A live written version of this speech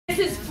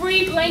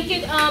free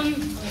blanket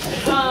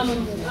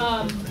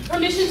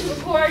permission to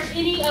record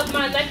any of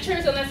my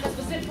lectures unless I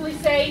specifically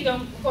say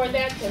don't record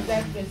that, because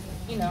that's just,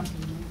 you know,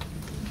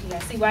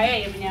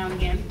 CYA every now and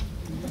again.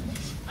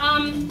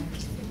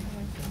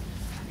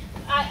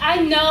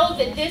 I know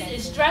that this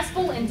is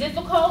stressful and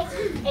difficult,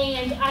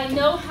 and I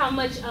know how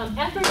much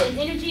effort and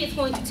energy it's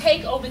going to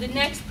take over the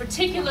next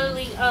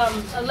particularly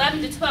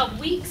 11 to 12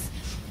 weeks,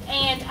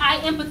 and I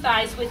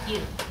empathize with you.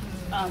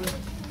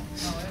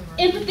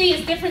 Empathy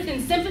is different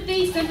than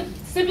sympathy.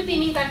 Sympathy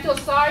means I feel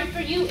sorry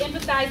for you.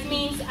 Empathize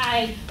means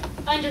I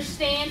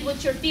understand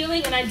what you're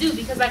feeling, and I do,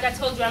 because like I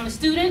told you, I'm a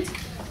student,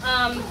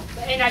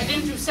 and I've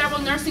been through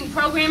several nursing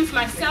programs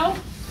myself,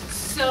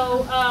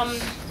 so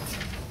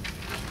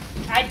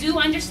I do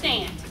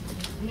understand.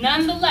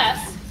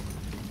 Nonetheless,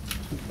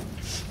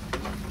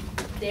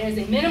 there's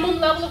a minimum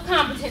level of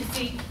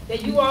competency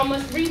that you all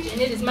must reach,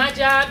 and it is my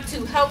job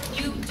to help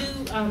you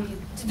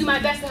do my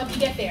best to help you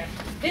get there.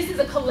 This is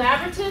a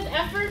collaborative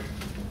effort.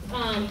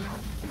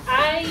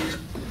 I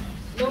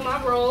know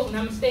my role, and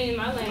I'm going to stay in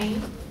my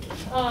lane.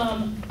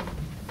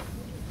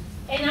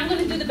 And I'm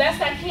going to do the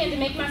best I can to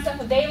make myself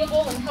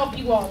available and help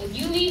you all. If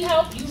you need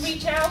help, you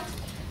reach out.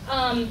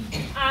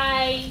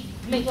 I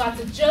make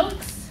lots of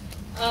jokes.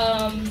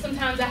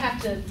 Sometimes I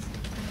have to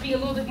be a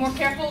little bit more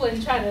careful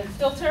and try to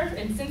filter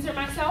and censor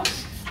myself.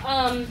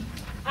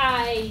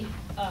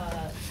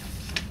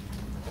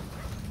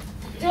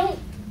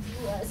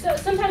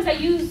 Sometimes I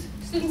use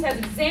students as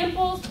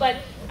examples, but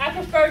I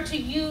prefer to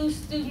use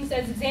students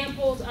as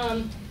examples,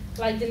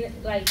 like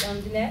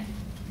Danette,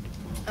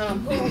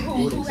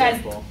 who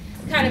has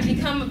kind of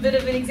become a bit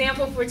of an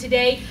example for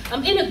today,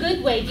 in a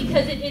good way,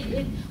 because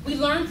we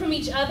learn from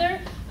each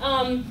other.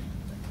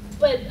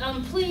 But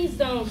please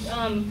don't,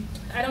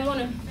 I don't want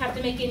to have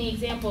to make any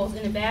examples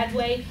in a bad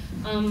way,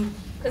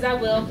 because I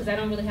will, because I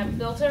don't really have a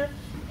filter,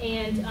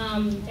 and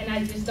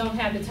I just don't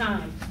have the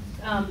time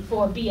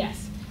for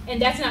BS. And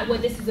that's not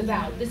what this is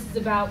about. This is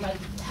about like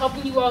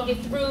helping you all get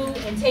through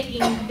and taking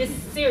this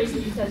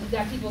seriously, because you've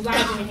got people's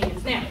lives in your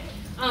hands. Now,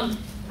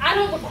 I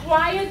don't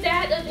require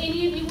that of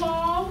any of you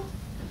all.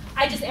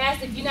 I just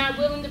ask, if you're not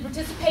willing to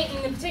participate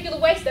in a particular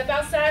way, step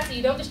outside so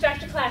you don't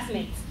distract your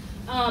classmates.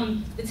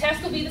 The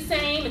test will be the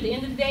same. At the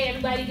end of the day,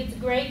 everybody gets a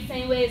grade the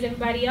same way as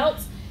everybody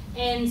else.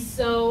 And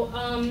so,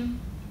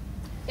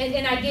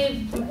 and I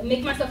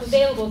make myself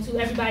available to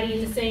everybody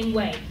in the same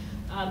way.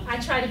 I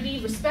try to be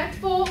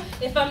respectful.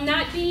 If I'm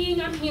not being,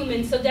 I'm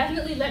human. So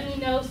definitely let me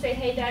know. Say,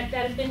 hey,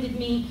 that offended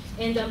me,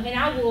 and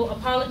I will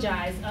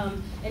apologize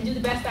and do the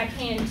best I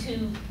can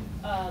to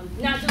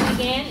not do it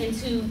again, and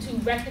to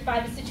rectify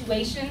the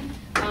situation.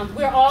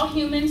 We're all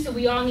human, so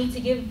we all need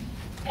to give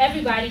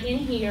everybody in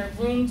here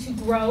room to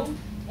grow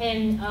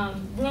and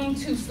room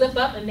to slip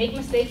up and make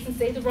mistakes and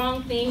say the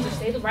wrong things or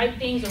say the right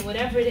things or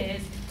whatever it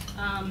is.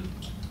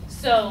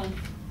 So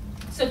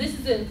this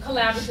is a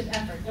collaborative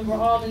effort, and we're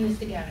all in this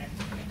together.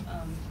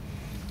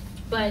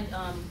 But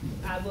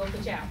I will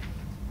put you out.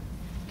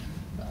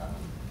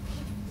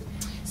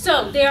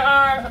 So there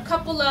are a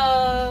couple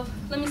of,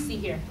 let me see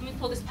here. Let me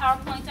pull this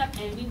PowerPoint up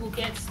and we will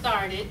get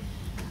started.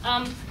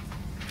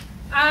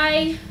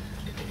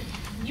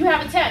 You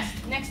have a test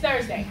next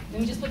Thursday.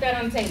 Let me just put that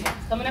on the table.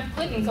 It's coming up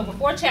quick, and so for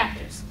 4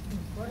 chapters.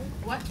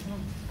 What?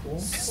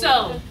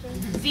 So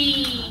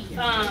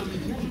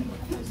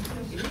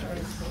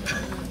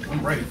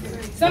I'm ready for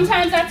it.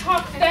 Sometimes I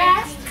talk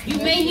fast. You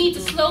may need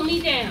to slow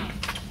me down.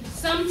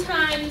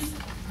 Sometimes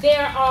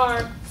there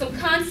are some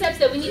concepts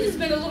that we need to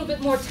spend a little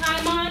bit more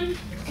time on.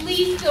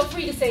 Please feel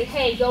free to say,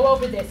 hey, go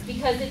over this,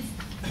 because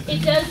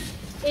it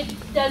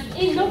does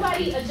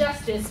nobody a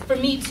justice for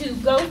me to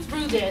go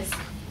through this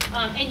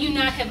and you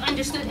not have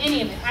understood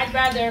any of it. I'd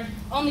rather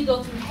only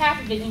go through half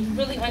of it and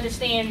really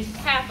understand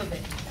half of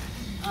it.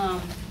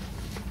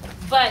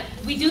 But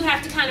we do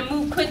have to kind of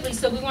move quickly,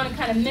 so we want to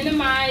kind of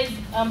minimize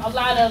a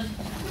lot of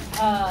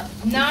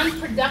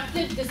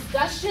non-productive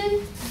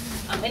discussion.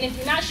 And if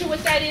you're not sure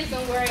what that is,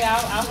 don't worry,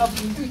 I'll help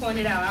you point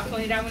it out. I'll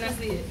point it out when I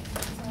see it.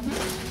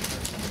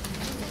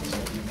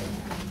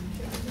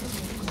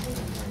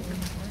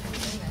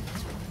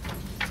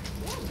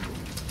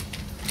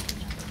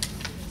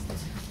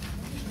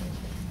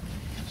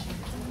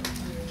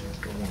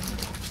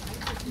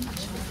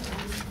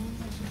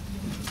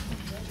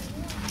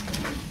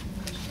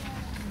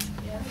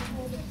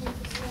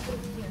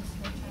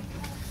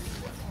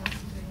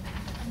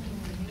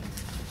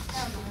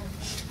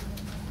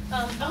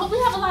 I hope we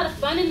have a lot of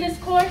fun in this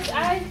course.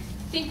 I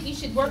think you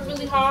should work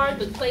really hard,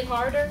 but play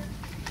harder.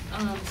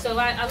 So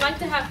I like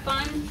to have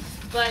fun,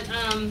 but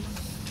I'm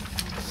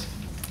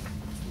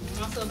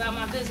also about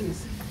my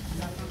business,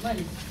 about my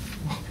money.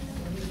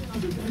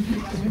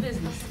 About my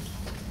business.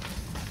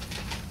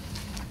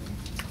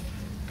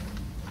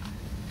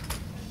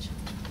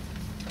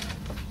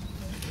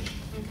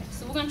 Okay,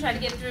 so we're going to try to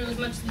get through as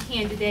much as we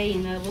can today,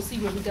 and we'll see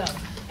where we go.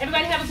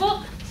 Everybody have a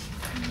book?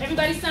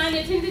 Everybody sign the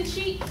attendance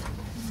sheet?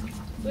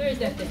 Where is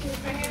that thing?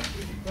 Right here.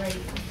 Right.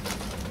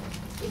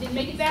 It didn't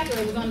make it back, or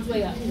it was on its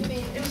way up? It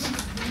made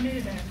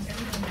it back.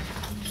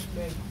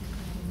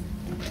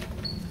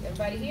 Everybody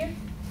Anybody here?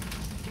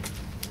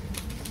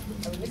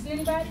 Are we missing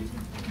anybody?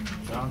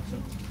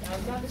 Johnson. I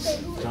was about to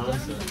say who is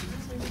Johnson. Johnson?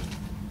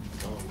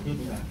 Oh, he'll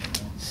be back.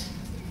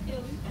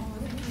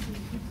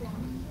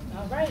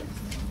 All right.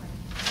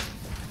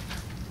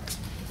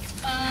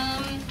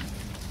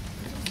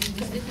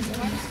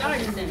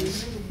 Started then.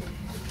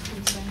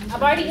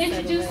 I've already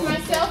introduced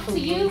myself to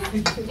you.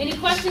 Any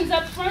questions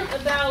up front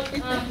about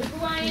who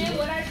I am,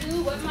 what I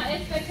do, what my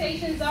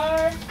expectations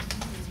are,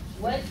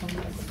 what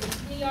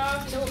pisses me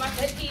off, you know, what my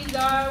pet peeves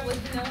are, what,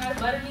 you know, how to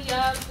butter me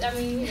up. I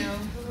mean, you know.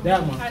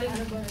 That one. How to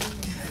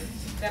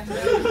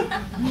Definitely.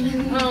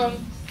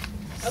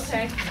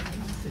 Okay.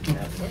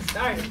 Let's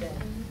start it then.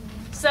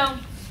 So,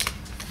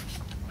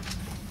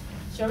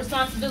 it's your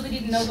responsibility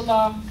to know the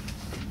law.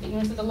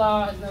 Ignorance of the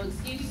law is no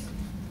excuse.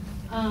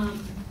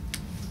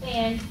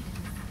 And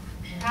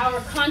our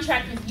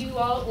contract with you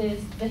all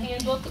is the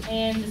handbook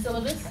and the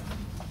syllabus.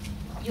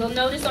 You'll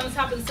notice on the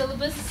top of the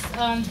syllabus,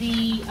 I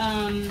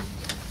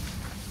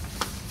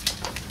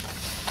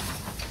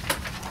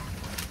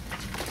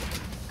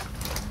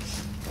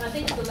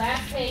think it's the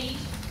last page.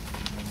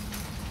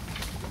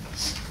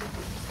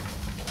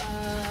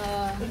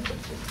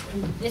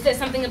 It says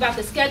something about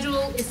the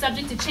schedule is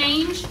subject to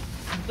change,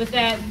 but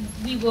that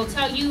we will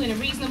tell you in a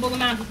reasonable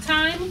amount of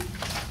time.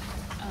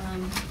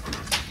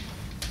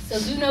 So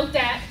do note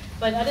that.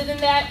 But other than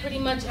that, pretty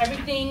much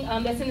everything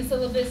that's in the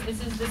syllabus,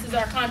 this is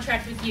our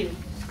contract with you.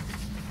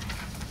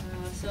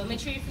 So make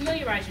sure you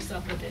familiarize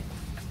yourself with it.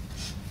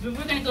 We're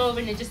going to go over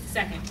it in just a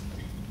second.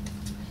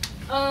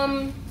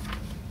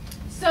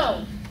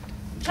 So,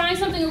 trying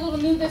something a little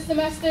new this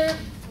semester.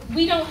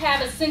 We don't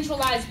have a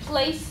centralized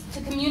place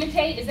to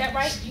communicate. Is that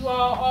right? You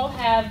all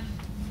have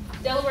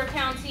Delaware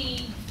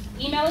County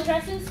email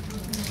addresses?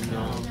 No.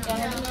 Y'all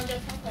have email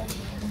addresses? Okay.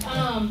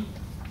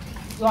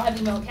 You all have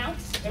email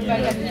accounts?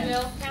 Everybody has an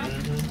email account?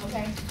 Mm-hmm.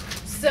 Okay.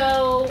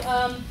 So,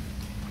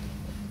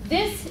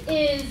 this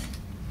is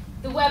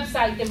the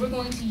website that we're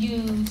going to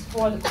use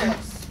for the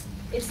course.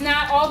 It's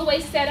not all the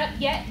way set up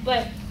yet,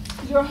 but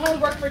your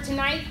homework for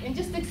tonight, and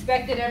just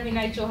expect that every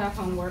night you'll have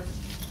homework.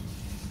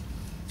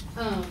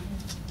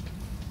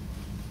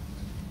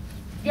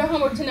 Your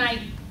homework tonight,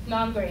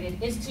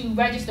 non-graded, is to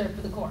register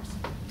for the course.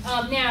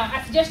 Now,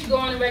 I suggest you go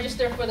on and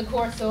register for the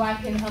course so I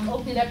can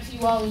open it up to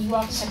you all and you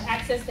all can have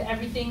access to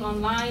everything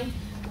online.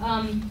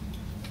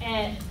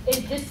 And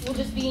this will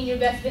just be in your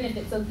best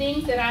benefit. So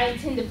things that I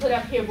intend to put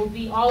up here will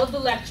be all of the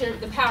lecture,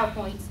 the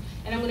PowerPoints,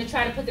 and I'm going to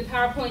try to put the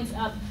PowerPoints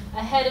up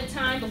ahead of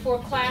time before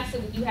class so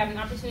that you have an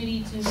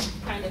opportunity to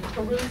kind of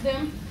peruse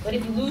them. But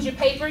if you lose your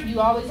paper, you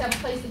always have a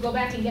place to go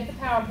back and get the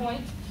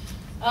PowerPoint.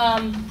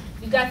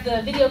 We've got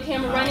the video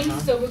camera running,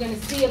 so we're going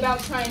to see about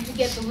trying to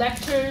get the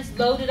lectures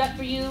loaded up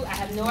for you. I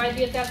have no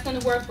idea if that's going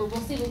to work, but we'll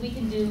see what we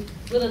can do.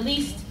 We'll at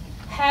least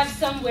have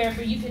somewhere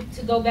for you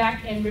to go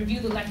back and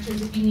review the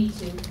lectures if you need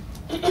to.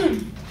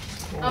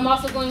 I'm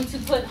also going to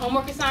put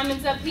homework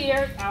assignments up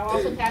here. I'll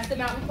also pass them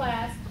out in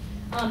class.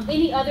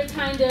 Any other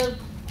kind of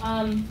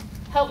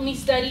help me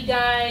study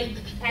guide,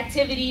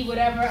 activity,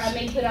 whatever, I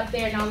may put up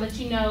there and I'll let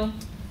you know.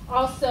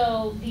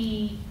 Also,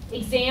 the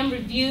exam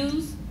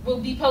reviews will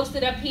be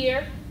posted up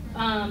here.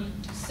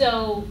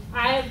 So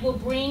I will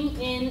bring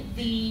in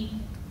the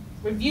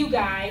review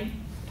guide,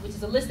 which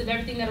is a list of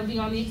everything that will be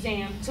on the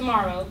exam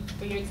tomorrow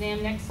for your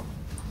exam next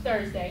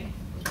Thursday.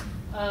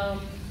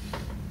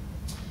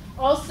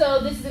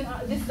 Also, this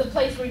is a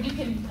place where you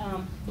can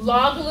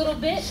blog a little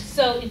bit.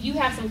 So if you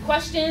have some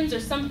questions or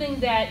something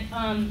that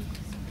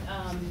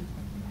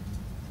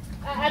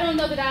I don't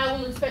know that I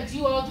will expect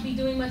you all to be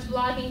doing much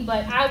blogging,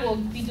 but I will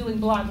be doing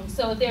blogging.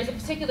 So if there's a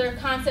particular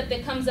concept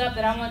that comes up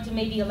that I want to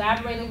maybe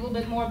elaborate a little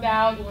bit more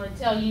about or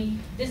tell you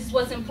this is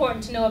what's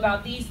important to know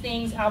about these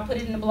things, I'll put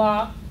it in the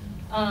blog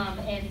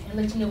and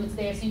let you know what's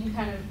there so you can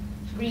kind of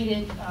read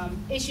it.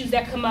 Issues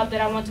that come up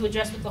that I want to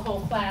address with the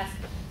whole class.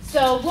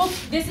 So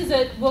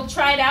we'll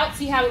try it out,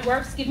 see how it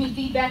works, give me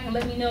feedback and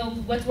let me know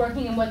what's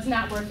working and what's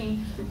not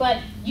working.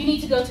 But you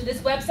need to go to this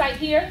website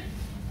here,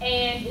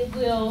 and it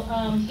will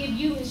give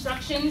you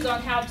instructions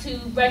on how to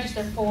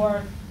register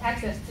for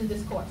access to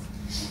this course.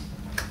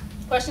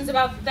 Questions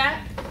about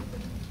that?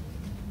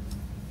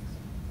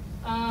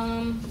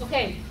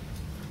 Okay.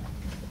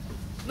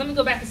 Let me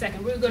go back a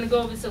second. We're going to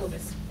go over the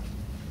syllabus.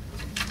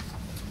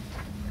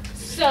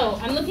 So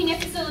I'm looking at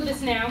the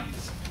syllabus now.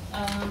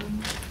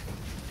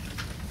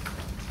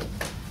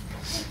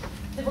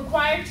 The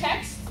required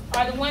texts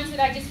are the ones that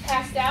I just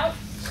passed out.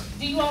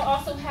 Do you all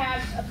also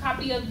have a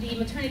copy of the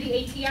maternity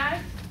ATI?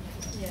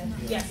 Yes.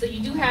 Yeah, so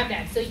you do have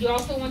that. So you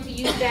also want to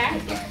use that.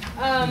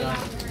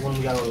 When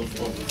we got all those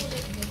photos.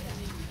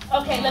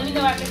 Okay, let me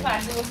know after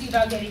class and we'll see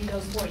about getting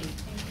those for you.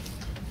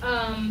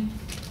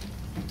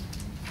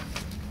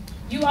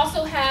 You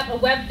also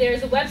have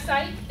there's a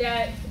website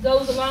that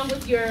goes along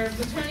with your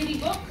maternity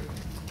book.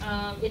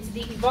 It's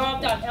the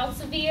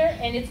evolve.elsevier,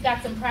 and it's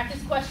got some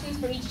practice questions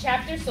for each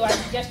chapter, so I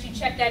suggest you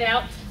check that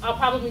out. I'll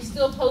probably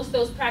still post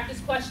those practice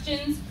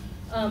questions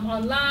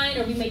online,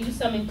 or we may do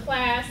some in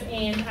class,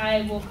 and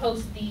I will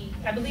post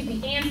I believe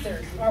the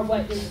answers are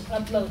what is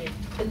uploaded.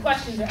 The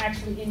questions are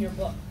actually in your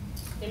book.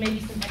 There may be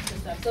some extra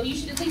stuff. So you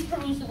should at least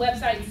peruse the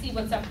website and see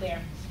what's up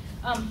there.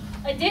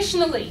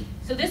 Additionally,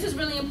 so this is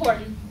really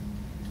important,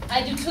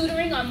 I do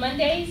tutoring on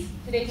Mondays.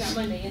 Today's not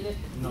Monday, is it?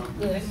 No.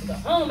 Good, I can go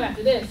home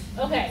after this.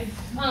 Okay.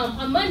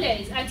 On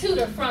Mondays, I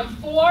tutor from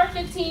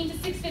 4:15 to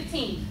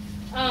 6:15.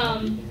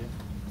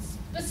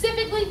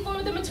 Specifically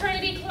for the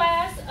maternity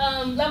class,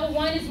 level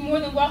 1 is more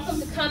than welcome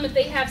to come if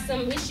they have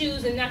some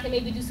issues and not to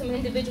maybe do some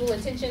individual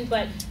attention,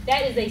 but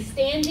that is a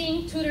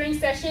standing tutoring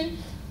session.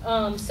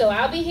 So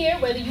I'll be here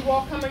whether you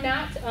all come or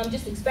not.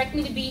 Just expect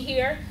me to be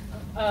here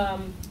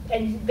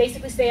and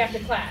basically stay after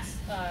class.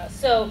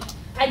 So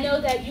I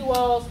know that you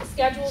all's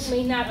schedules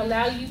may not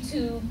allow you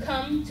to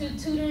come to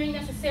tutoring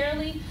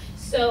necessarily.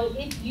 So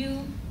if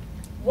you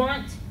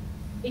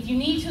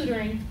need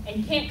tutoring and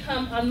you can't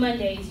come on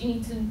Mondays, you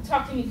need to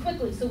talk to me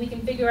quickly so we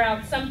can figure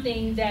out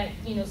something that,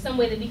 some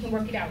way that we can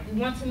work it out. We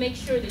want to make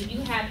sure that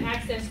you have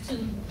access to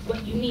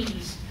what you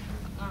need.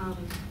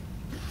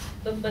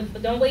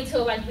 But don't wait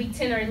till like week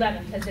 10 or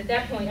 11, because at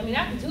that point, I mean,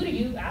 I'll tutor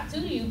you,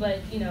 but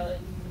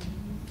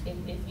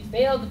if you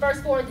failed the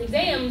first 4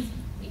 exams,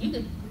 you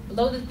could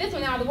blow the 5th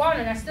one out of the water,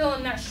 and I still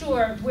am not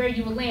sure where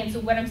you will land. So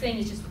what I'm saying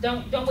is just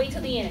don't wait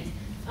till the end.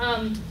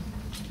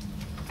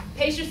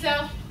 Pace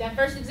yourself. That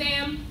first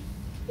exam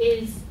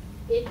is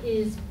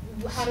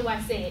how do I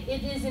say it?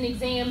 It is an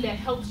exam that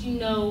helps you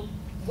know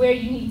where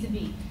you need to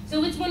be.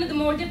 So it's one of the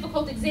more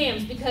difficult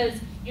exams because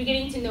you're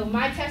getting to know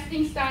my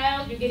testing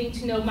style, you're getting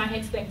to know my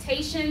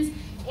expectations,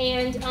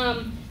 and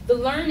the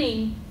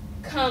learning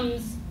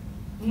comes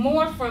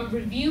more from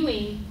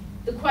reviewing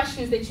the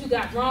questions that you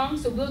got wrong.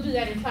 So we'll do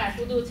that in class.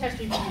 We'll do a test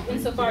review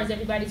insofar as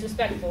everybody's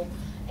respectful.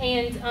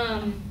 And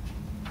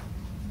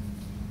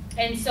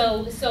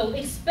so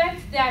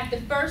expect that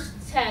the first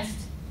test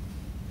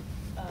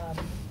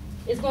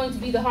is going to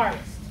be the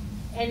hardest,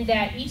 and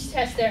that each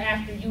test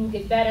thereafter you will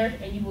get better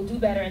and you will do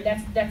better, and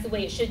that's the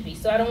way it should be.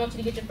 So I don't want you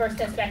to get your first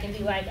test back and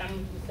be like, I'm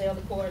going to fail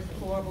the course, it's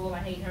horrible, I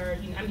hate her.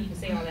 I mean, you can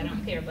say all that, I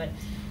don't care, but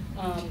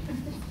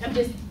I'm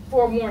just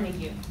forewarning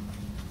you.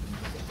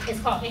 It's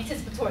called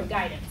anticipatory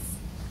guidance.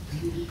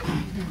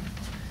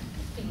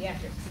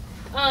 Pediatrics.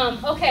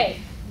 Okay.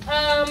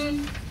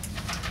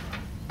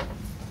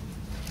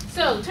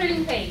 So,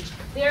 turning the page.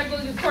 There are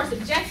going to be course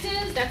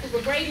objectives. That's what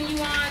we're grading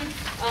you on.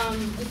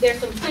 There's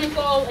some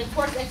clinical and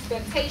course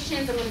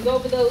expectations. I'm going to go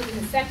over those in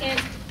a second.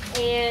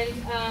 And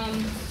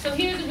so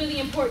here's a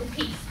really important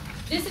piece.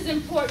 This is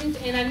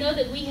important, and I know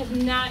that we have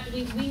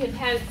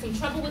had some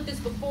trouble with this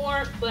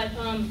before, but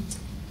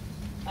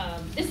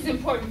this is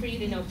important for you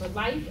to know for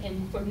life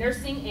and for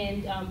nursing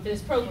and for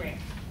this program.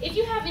 If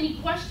you have any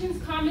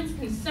questions, comments,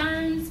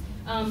 concerns,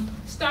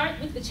 start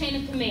with the chain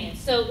of command.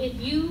 So if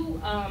you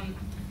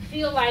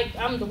feel like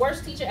I'm the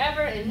worst teacher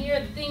ever and here are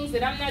the things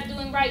that I'm not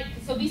doing right,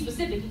 so be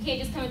specific. You can't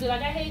just come and be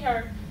like, I hate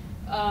her.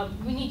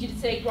 We need you to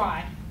say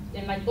why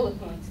and like bullet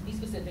points. Be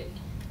specific.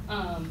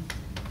 I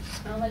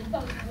don't like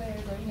color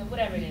squares or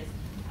whatever it is.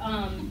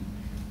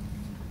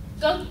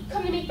 So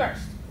come to me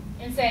first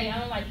and say, I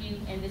don't like you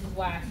and this is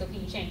why, so can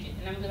you change it?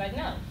 And I'm gonna be like,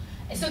 no.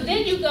 And so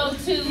then you go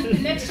to the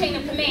next chain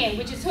of command,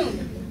 which is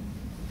whom?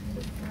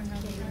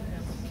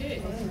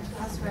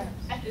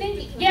 I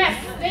think, yes,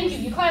 thank you,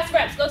 your class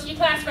reps. Go to your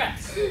class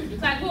reps.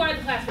 Who are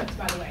the class reps,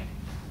 by the way?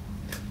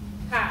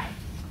 Hi.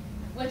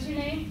 What's your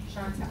name?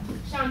 Chantel.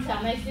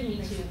 Chantel, nice to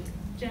meet you.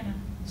 Jenna.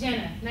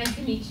 Jenna, nice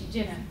to meet you,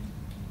 Jenna.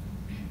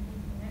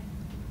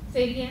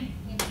 Say it again.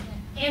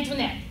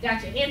 Antoinette.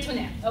 Gotcha,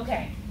 Antoinette,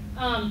 okay.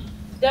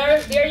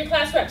 They're your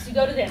class reps, you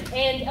go to them.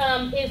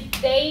 And if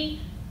they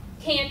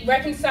can't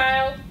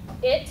reconcile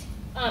it,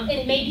 and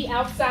it may be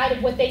outside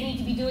of what they need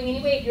to be doing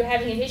anyway. If you're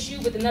having an issue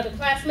with another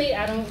classmate,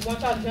 I don't want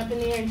y'all to jump in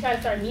there and try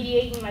to start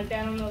mediating like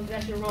that. I don't know if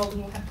that's your role.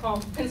 We'll have to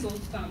call pencils.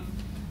 Y'all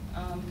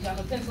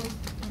know pencils?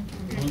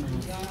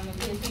 Y'all know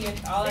kids here.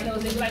 All I know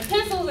is they be like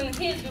pencils, and the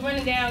kids be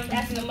running down,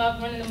 passing them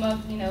up, running them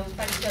up,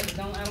 fight each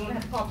other. I don't want to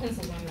have to call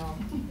pencils on y'all.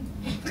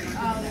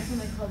 Oh, that's when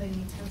they call they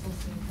need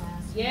pencils in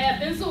class. Yeah,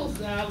 pencils.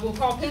 We'll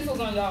call pencils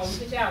on y'all. We'll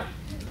switch out.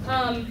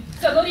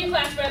 So go to your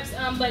class reps,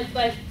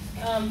 but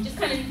just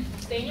kind of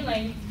stay in your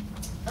lane.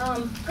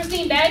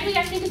 Christine Bagley,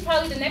 I think, is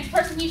probably the next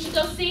person you should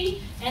go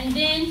see, and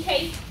then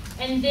Kate,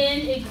 and then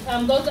it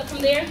goes up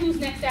from there. Who's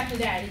next after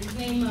that? Is his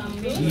name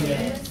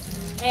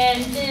Lewis?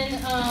 And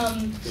then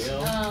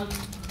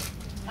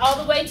all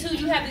the way to,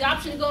 you have the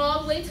option to go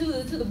all the way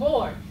to the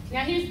board.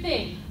 Now here's the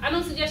thing, I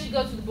don't suggest you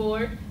go to the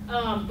board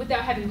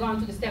without having gone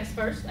through the steps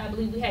first. I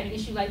believe we had an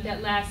issue like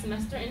that last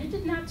semester, and it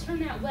did not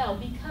turn out well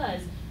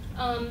because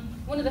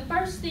one of the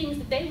first things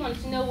that they wanted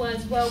to know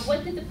was, well,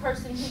 what did the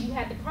person who you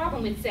had the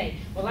problem with say?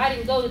 Well, I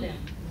didn't go to them.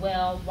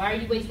 Well, why are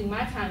you wasting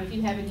my time if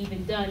you haven't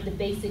even done the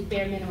basic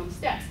bare minimum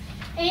steps?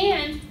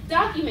 and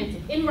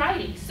documented in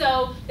writing.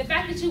 So the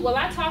fact that well,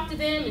 I talked to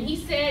them and he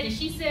said and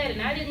she said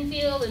and I didn't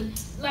feel, and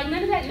like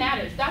none of that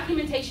matters.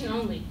 Documentation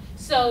only.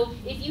 So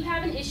if you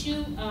have an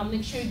issue,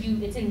 make sure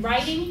it's in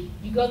writing,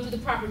 you go through the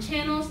proper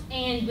channels,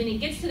 and when it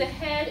gets to the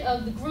head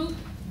of the group,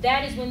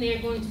 that is when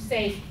they're going to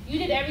say, you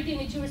did everything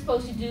that you were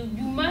supposed to do.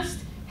 You must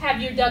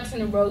have your ducks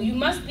in a row. You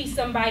must be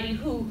somebody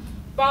who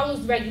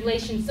follows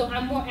regulations, so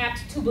I'm more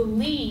apt to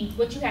believe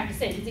what you have to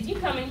say. Because if you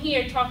come in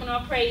here talking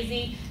all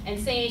crazy and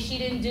saying she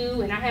didn't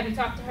do, and I haven't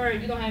talked to her,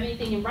 and you don't have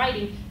anything in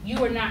writing,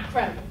 you are not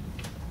credible.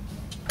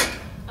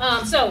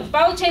 So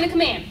follow chain of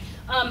command.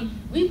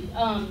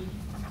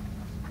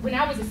 When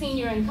I was a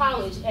senior in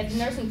college at the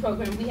nursing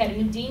program, we had a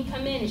new dean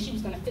come in, and she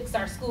was going to fix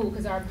our school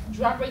because our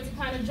drop rates had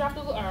kind of dropped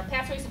a little, our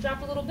pass rates had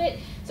dropped a little bit.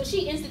 So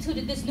she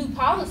instituted this new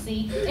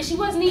policy, and she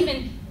wasn't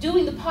even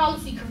doing the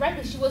policy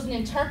correctly. She wasn't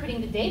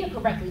interpreting the data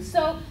correctly.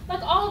 So,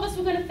 like, all of us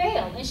were going to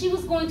fail, and she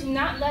was going to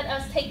not let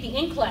us take the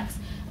NCLEX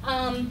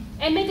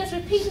and make us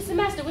repeat the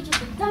semester, which was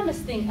the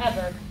dumbest thing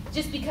ever,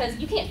 just because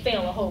you can't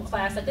fail a whole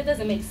class. Like, that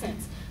doesn't make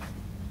sense.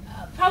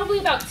 Probably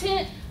about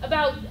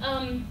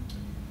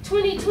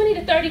 20 to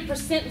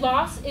 30%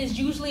 loss is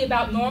usually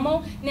about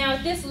normal. Now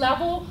at this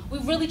level, we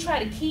really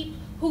try to keep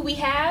who we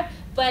have,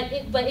 but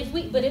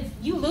if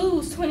you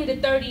lose 20 to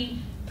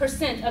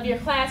 30% of your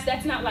class,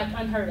 that's not like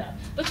unheard of.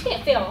 But you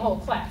can't fail a whole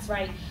class,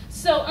 right?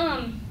 So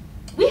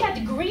we had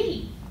to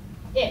grieve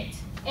it.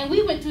 And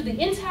we went through the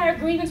entire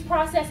grievance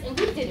process, and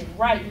we did it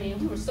right, man.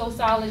 We were so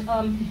solid.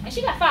 And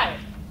she got fired.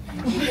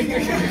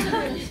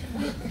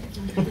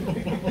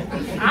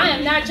 I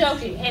am not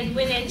joking. And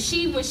when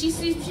she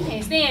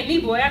can't stand me,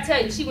 boy, I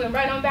tell you, she went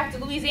right on back to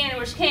Louisiana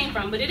where she came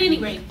from. But at any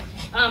rate,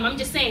 I'm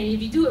just saying,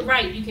 if you do it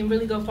right, you can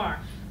really go far.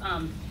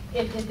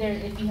 If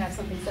you have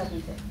something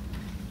substantive.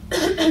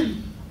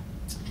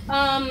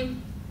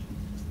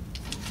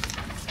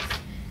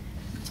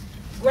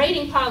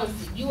 Grading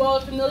policy. You all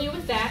are familiar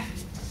with that.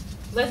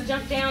 Let's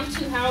jump down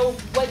to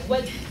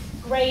what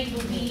grades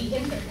will be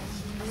entered.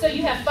 So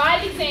you have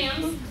 5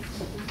 exams,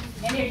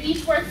 and they're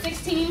each worth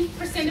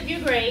 16% of your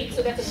grade,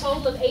 so that's a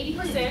total of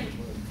 80%.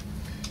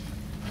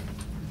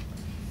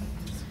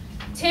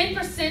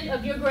 10%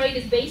 of your grade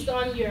is based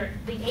on the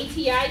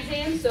ATI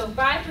exam, so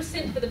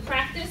 5% for the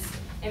practice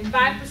and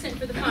 5%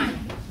 for the final.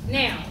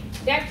 Now,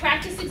 that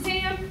practice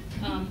exam,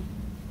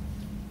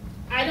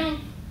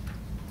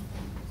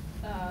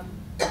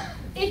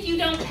 if you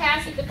don't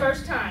pass it the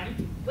first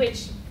time,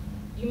 which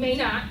you may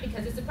not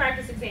because it's a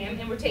practice exam,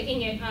 and we're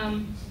taking it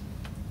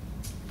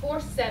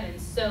 4/7,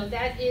 so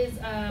that is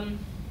a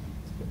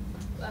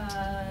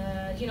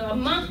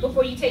month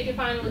before you take your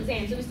final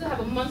exam. So we still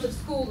have a month of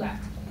school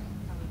left.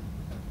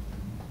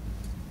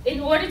 In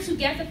order to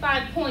get the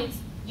 5 points,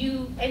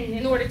 and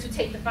in order to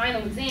take the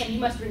final exam, you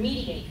must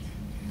remediate.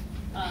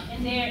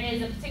 And there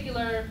is a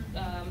particular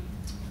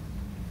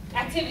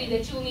activity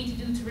that you will need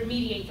to do to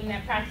remediate from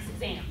that practice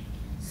exam.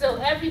 So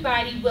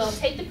everybody will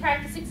take the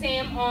practice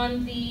exam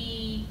on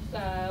the,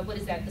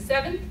 the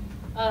 7th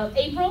of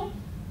April.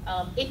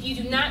 If you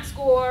do not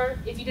score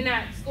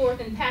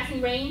within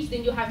passing range,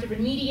 then you'll have to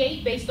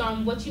remediate based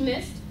on what you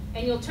missed,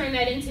 and you'll turn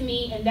that into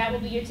me, and that will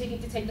be your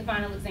ticket to take the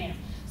final exam.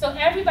 So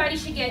everybody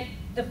should get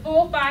the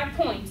full 5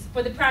 points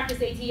for the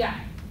practice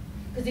ATI.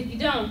 Because if you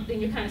don't, then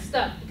you're kind of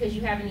stuck because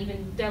you haven't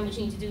even done what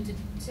you need to do to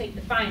take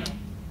the final.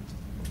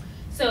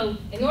 So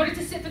in order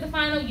to sit for the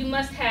final, you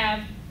must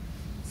have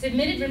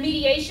submitted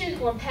remediation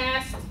or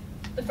passed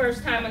the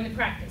first time on the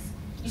practice.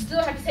 You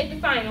still have to take the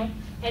final,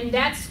 and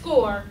that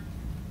score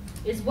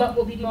is what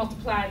will be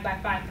multiplied by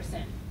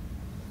 5%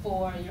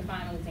 for your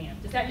final exam.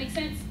 Does that make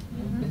sense?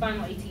 Mm-hmm. The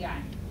final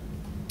ATI.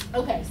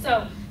 Okay,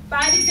 so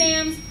 5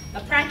 exams,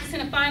 a practice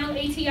and a final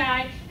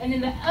ATI, and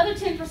then the other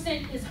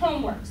 10% is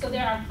homework. So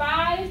there are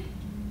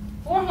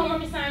 4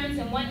 homework assignments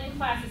and 1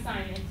 in-class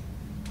assignment.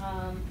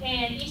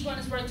 And each one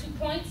is worth 2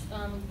 points.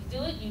 You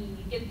do it, you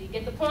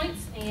get the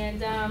points,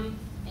 and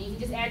you can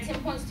just add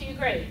 10 points to your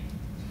grade.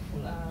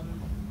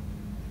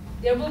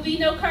 There will be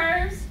no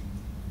curves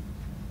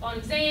on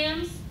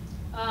exams.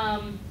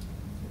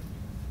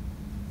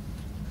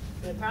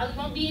 There probably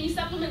won't be any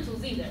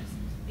supplementals either,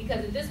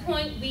 because at this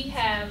point we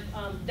have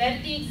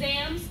vetted the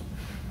exams,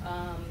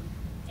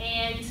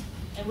 and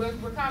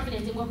we're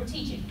confident in what we're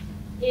teaching.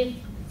 If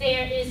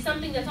there is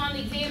something that's on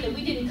the exam that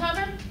we didn't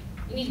cover,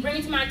 you need to bring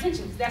it to my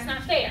attention, because that's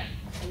not fair,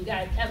 and you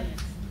got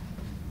evidence.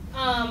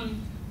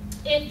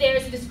 If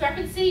there's a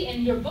discrepancy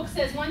and your book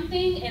says one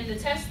thing and the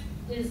test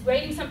is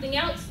grading something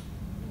else,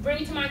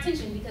 bring it to my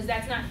attention, because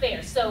that's not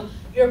fair. So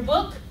your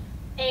book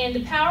and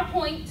the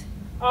PowerPoint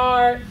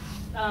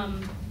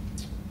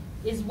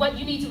is what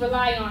you need to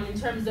rely on in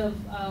terms of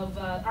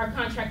our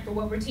contract for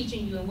what we're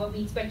teaching you and what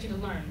we expect you to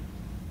learn.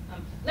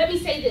 Let me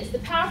say this: the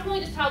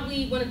PowerPoint is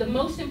probably one of the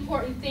most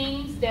important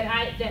things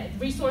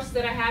resources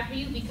that I have for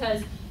you,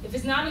 because if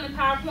it's not on the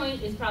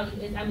PowerPoint, it's not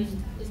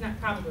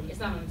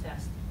on the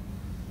test.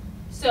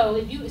 So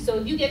if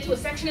you get to a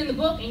section in the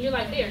book and you're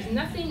like, there's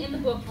nothing in the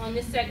book on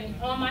this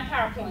segment, on my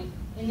PowerPoint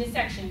in this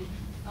section,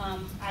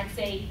 I'd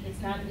say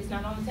it's not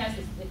on the test.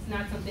 It's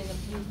not something that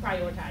you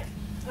prioritize.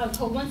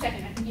 Hold 1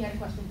 second, I think you had a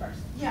question first.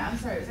 Yeah, I'm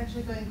sorry, it was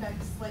actually going back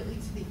slightly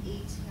to the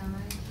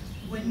ATI.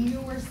 When you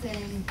were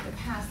saying the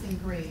passing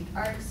grade,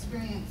 our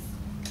experience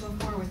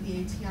before with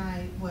the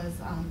ATI was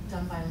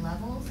done by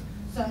levels.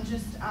 So I'm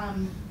just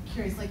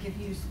curious, like if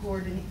you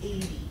scored an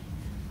 80,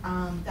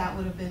 that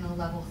would have been a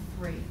level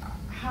 3.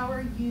 How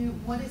are you,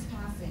 what is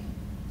passing?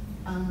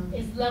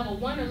 Is level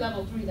 1 or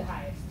level 3 the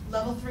highest?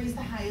 Level 3 is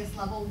the highest,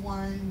 level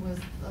 1 was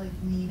like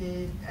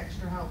needed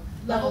extra help.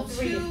 Level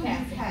 3 2 is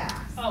passing. you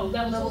passed. Oh,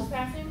 level 2 is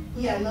passing?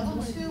 Yeah,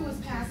 level 2 was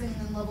passing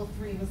and then level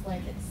 3 was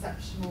like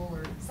exceptional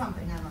or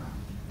something, I don't know.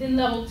 Then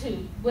level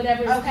 2,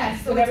 whatever is Okay,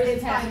 passed, so whatever it's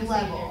is by passing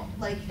level,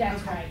 standard. like,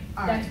 That's okay, right,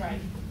 all that's right.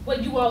 right.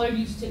 What you all are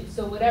used to,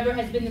 so whatever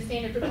has been the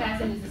standard for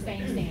passing is the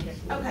same standard.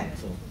 Okay.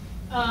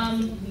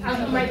 I'll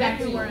come right back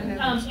to you.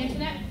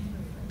 Internet?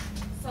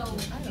 So,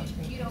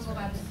 you don't go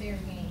by the fair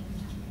game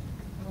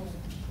rule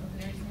of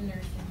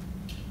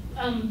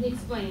nursing?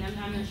 Explain, I'm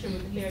not sure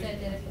what the You fair. said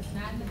that if it's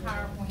not in the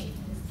PowerPoint,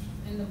 it's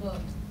in the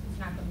book, it's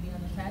not gonna be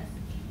on the test?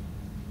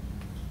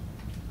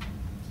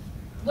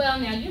 Well,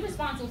 now, you're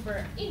responsible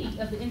for any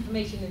of the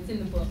information that's in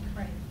the book.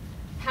 Right.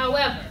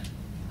 However,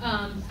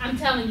 I'm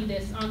telling you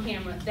this on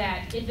camera,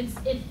 that if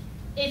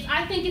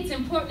I think it's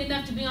important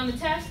enough to be on the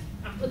test,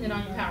 I'm putting it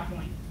on your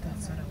PowerPoint.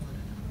 That's what I want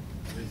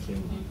to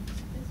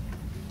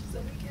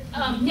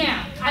know.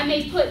 Now, I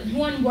may put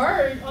one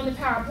word on the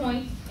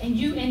PowerPoint, and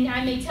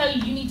I may tell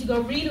you need to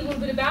go read a little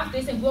bit about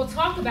this, and we'll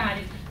talk about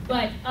it.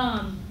 But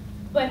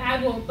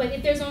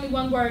if there's only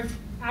one word,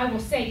 I will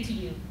say to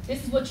you,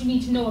 this is what you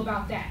need to know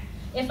about that.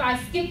 If I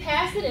skip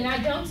past it and I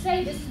don't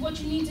say this is what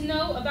you need to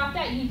know about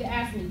that, you need to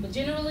ask me. But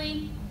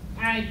generally,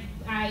 I'm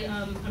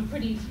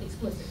pretty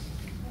explicit.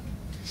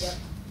 Yep.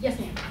 Yes,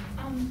 ma'am.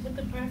 With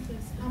the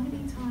practice, how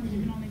many times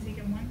you can only take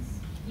it once?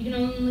 You can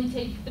only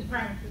take the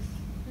practice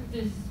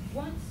this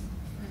once.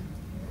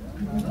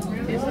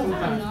 Really? I don't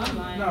know, I'm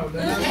lying. No,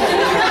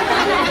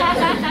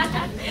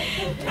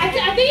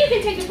 I think you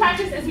can take the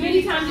practice as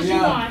many times as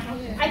you want.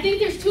 I think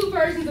there's 2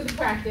 versions of the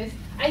practice.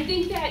 I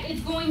think that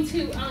it's going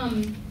to,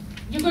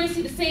 you're going to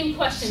see the same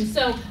questions.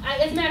 So,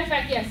 as a matter of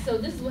fact, yes, so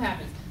this is what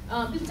happens.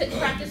 People take the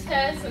practice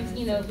test, and,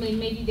 you know,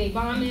 maybe they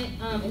vomit,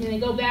 and then they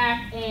go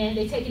back and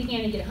they take it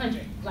again and get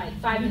 100, like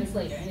 5 minutes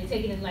later, and they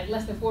take it in like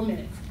less than 4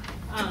 minutes,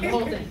 the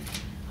whole thing.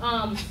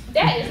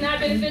 That is not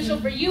beneficial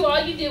for you.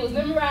 All you did was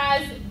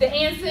memorize the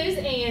answers,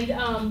 and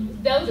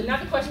those are not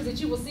the questions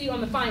that you will see on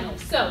the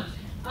finals. So,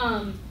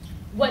 I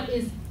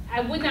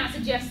would not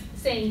suggest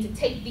saying to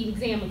take the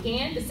exam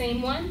again, the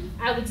same one.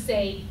 I would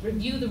say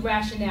review the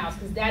rationales,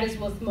 because that is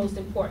what's most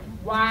important.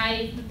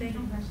 Why? But they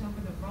don't rationale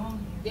for the wrong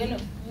They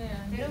answer.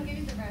 They don't give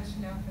you the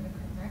rationale for the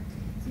correct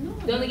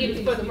answer. They only give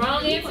you for the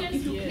wrong answers? They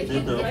give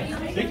you both.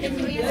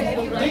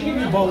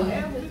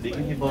 They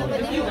give you both.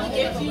 If you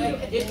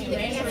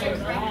answer it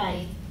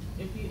wrong,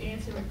 if you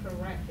answer it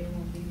correct, they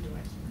won't give you the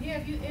rationale. Yeah,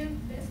 if you,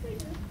 yes, they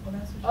do.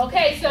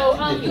 Okay, so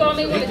you all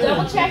may want to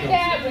double check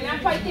that. We're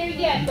not quite there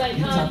yet, but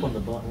Tap on the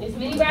button. as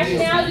many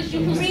rationales as you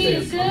can read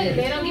is good. If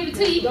they don't give it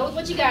to you, go with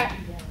what you got.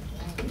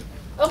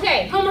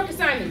 Okay, homework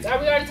assignments. We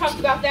already talked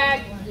about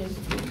that.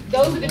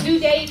 Those are the due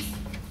dates,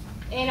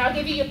 and I'll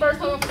give you your first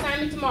homework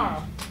assignment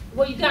tomorrow.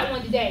 Well, you got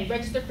one today.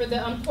 Register for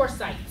the course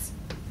sites.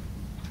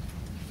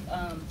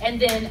 And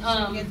then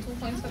You get 2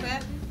 points for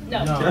that?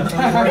 no.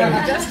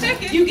 Just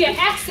check it. You get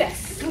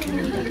access.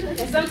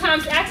 And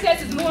sometimes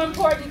access is more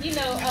important, you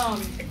know,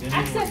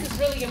 access is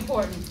really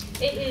important.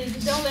 It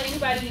is, don't let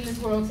anybody in this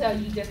world tell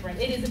you different.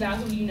 It is about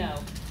who you know.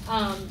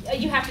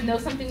 You have to know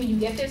something when you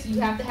get there, so you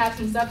have to have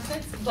some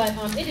substance, but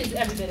it is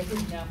every bit of who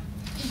you know.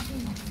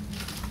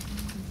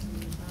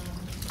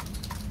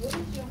 What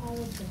does your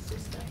homework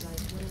consist of? Like,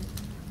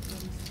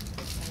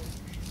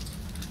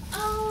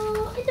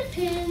 Oh, it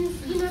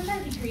depends. You know, I try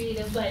to be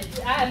creative, but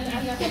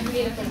I'm not going to be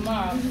creative for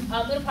tomorrow.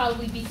 It'll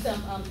probably be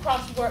some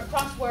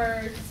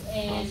crosswords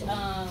and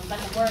like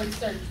a word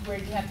search where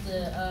you have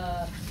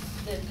to,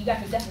 you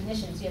got the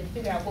definitions. You have to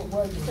figure out what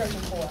word you're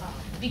searching for.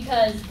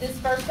 Because this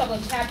first couple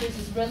of chapters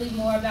is really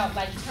more about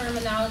like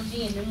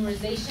terminology and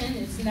memorization.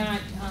 It's not,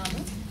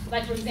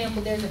 like for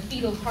example, there's a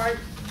fetal heart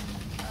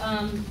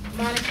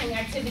monitoring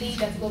activity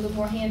that's a little bit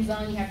more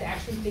hands-on. You have to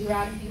actually figure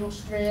out a fetal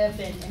strip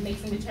and make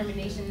some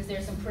determinations.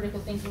 There's some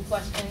critical thinking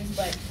questions,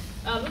 but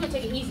we're gonna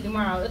take it easy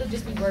tomorrow. It'll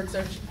just be word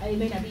search. It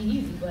may not be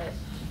easy, but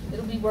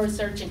it'll be word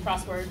search and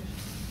crossword.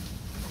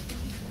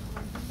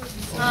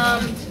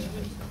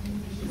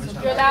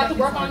 You're allowed to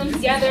work on them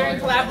together and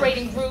collaborate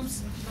in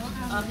groups.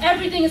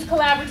 Everything is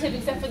collaborative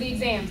except for the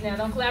exams. Now,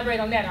 don't collaborate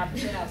on that. I'll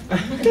put it out.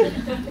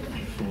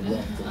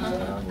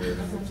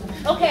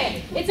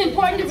 Okay, it's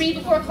important to read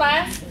before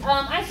class.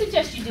 I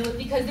suggest you do it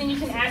because then you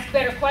can ask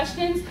better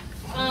questions.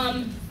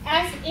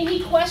 Ask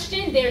any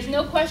question. There's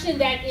no question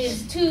that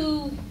is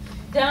too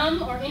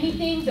dumb or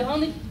anything. The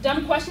only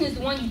dumb question is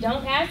the one you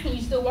don't ask and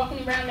you're still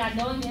walking around not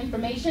knowing the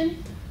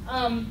information.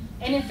 And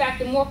in fact,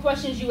 the more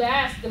questions you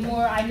ask, the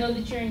more I know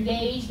that you're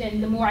engaged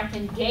and the more I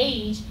can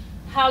gauge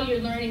how you're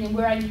learning and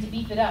where I need to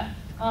beef it up.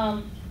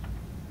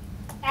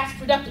 Ask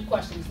productive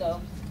questions though,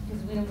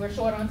 because we're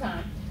short on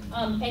time.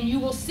 And you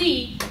will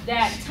see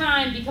that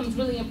time becomes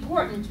really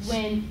important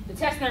when the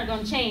tests aren't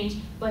going to change,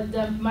 but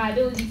my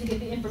ability to get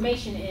the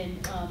information in,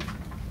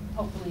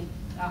 hopefully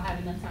I'll have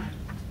enough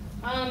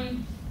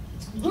time.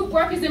 Group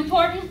work is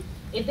important.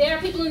 If there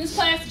are people in this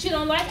class that you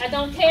don't like, I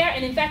don't care.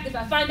 And in fact, if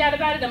I find out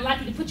about it, I'm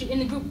likely to put you in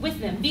the group with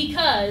them,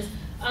 because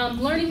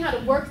learning how to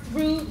work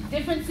through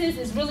differences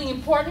is really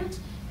important.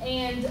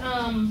 And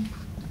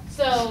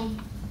so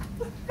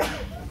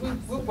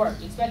group work,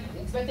 expect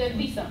there to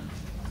be some.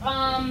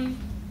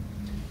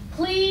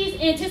 Please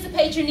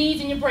anticipate your needs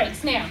and your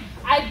breaks. Now,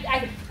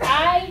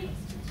 I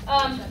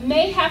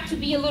may have to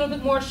be a little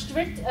bit more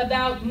strict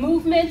about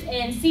movement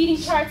and seating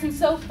charts and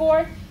so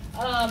forth,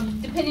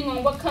 depending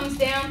on what comes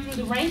down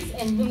through the ranks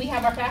and when we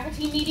have our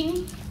faculty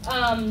meeting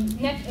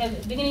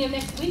at the beginning of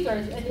next week or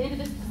at the end of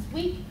this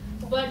week.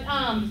 But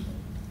I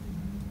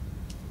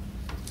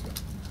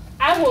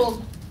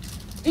will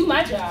do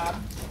my job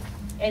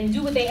and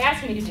do what they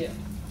ask me to do.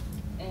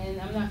 And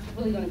I'm not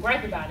really going to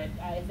gripe about it.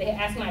 If they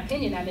ask my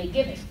opinion, I may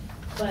give it.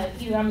 But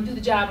either I'm going to do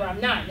the job or I'm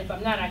not. And if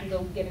I'm not, I can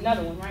go get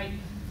another one, right?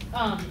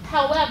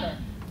 However,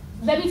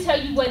 let me tell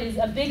you what is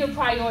a bigger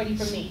priority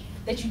for me.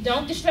 That you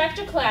don't distract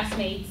your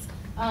classmates,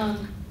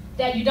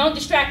 that you don't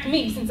distract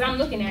me since I'm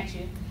looking at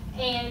you,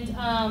 and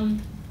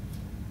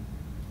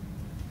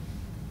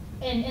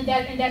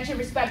that you're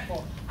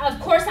respectful. Of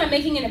course, I'm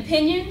making an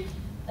opinion.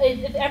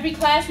 If every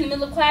class in the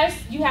middle of class,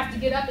 you have to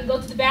get up and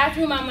go to the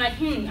bathroom, I'm like,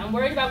 I'm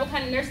worried about what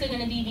kind of nurse they're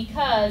going to be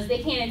because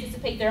they can't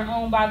anticipate their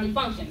own bodily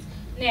functions.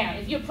 Now,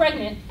 if you're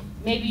pregnant,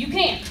 maybe you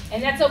can't,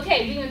 and that's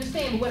okay. We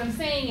understand. But what I'm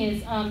saying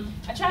is,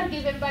 I try to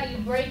give everybody a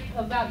break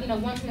about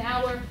once an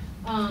hour.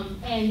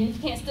 And if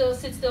you can't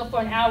sit still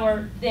for an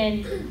hour,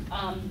 then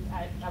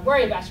I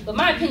worry about you. But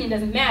my opinion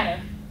doesn't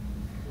matter,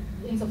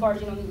 insofar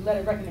as you don't need a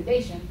letter of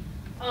recommendation.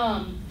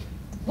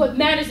 What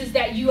matters is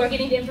that you are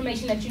getting the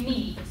information that you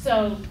need.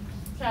 So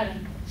try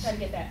to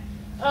get that.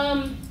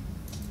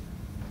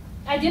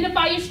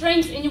 Identify your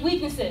strengths and your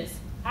weaknesses.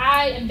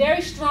 I am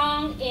very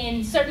strong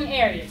in certain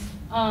areas.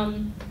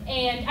 And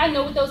I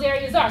know what those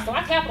areas are, so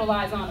I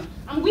capitalize on them.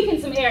 I'm weak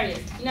in some areas.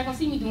 You're not going to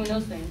see me doing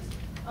those things.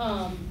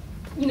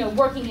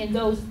 Working in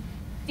those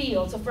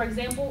fields. So for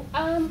example,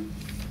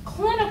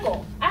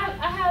 clinical.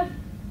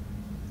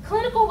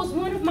 Clinical was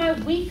one of my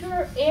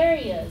weaker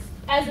areas.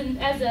 As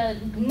a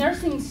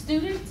nursing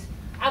student,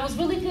 I was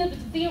really good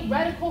with the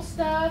theoretical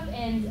stuff,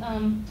 and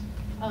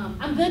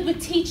I'm good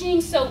with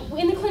teaching. So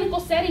in the clinical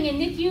setting in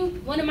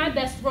NICU, one of my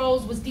best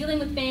roles was dealing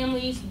with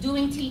families,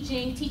 doing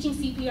teaching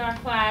CPR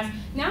class.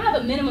 Now I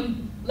have a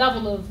minimum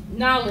level of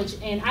knowledge,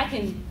 and I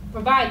can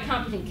provide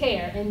competent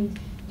care. And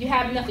you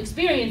have enough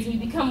experience and you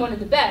become one of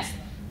the best.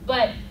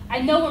 But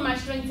I know where my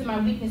strengths and my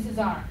weaknesses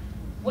are.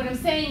 What I'm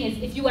saying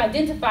is, if you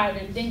identify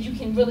them, then you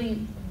can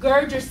really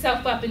gird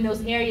yourself up in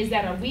those areas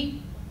that are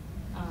weak,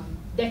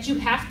 that you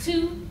have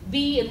to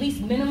be at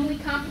least minimally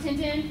competent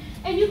in,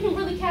 and you can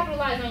really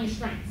capitalize on your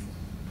strengths.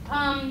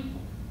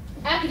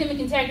 Academic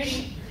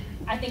integrity,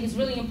 I think, is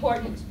really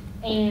important,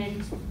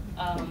 and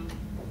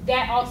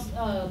that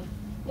also,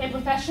 and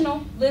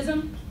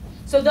professionalism.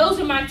 So those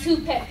are my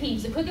two pet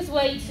peeves. The quickest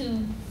way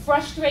to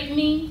frustrate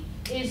me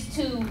is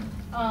to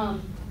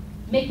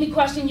make me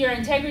question your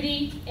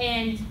integrity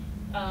and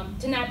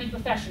to not be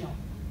professional.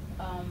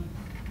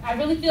 I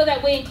really feel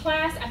that way in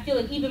class. I feel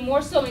it even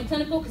more so in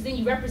clinical, because then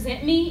you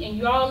represent me and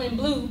you're all in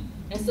blue,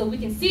 and so we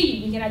can see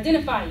you, we can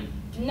identify you.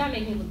 Do not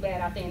make me look bad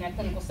out there in that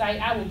clinical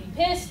site. I will be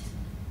pissed,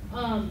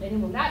 and it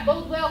will not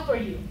bode well for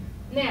you.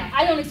 Now,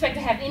 I don't expect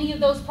to have any of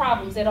those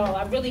problems at all.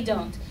 I really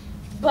don't.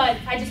 But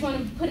I just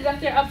want to put it up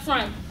there up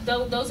front.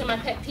 Those are my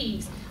pet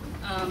peeves.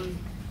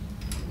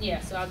 Yeah,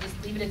 so I'll just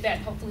leave it at that.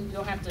 Hopefully we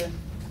don't have to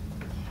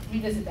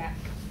revisit that.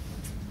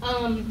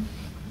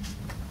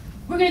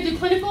 We're going to do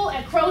clinical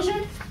at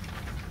Crozier.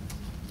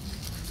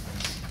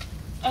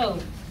 Oh,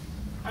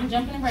 I'm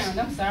jumping around.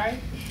 I'm sorry.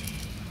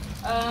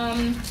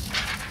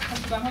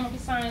 Talk about homework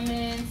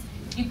assignments.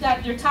 You've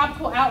got your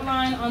topical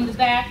outline on the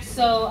back,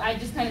 so I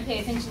just kind of pay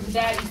attention to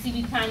that. You see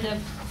we kind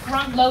of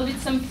front-loaded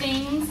some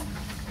things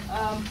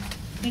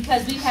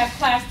because we have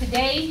class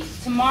today,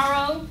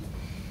 tomorrow,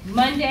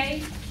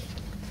 Monday,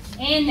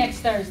 and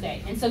next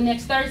Thursday. And so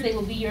next Thursday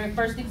will be your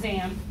first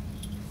exam.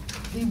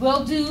 We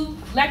will do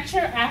lecture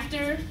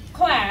after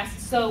class,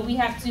 so we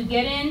have to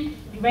get in,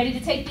 be ready to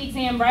take the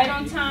exam right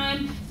on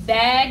time,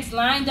 bags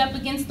lined up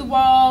against the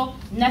wall,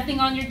 nothing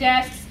on your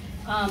desks.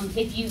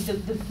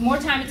 The more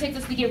time it takes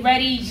us to get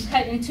ready, you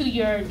cut into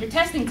your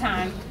testing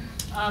time.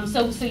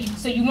 So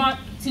you want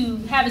to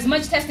have as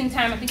much testing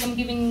time. I think I'm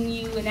giving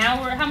you an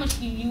hour. How much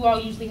do you all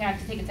usually have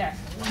to take a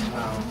test?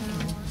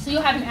 So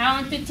you'll have an hour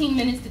and 15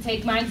 minutes to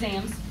take my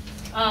exams.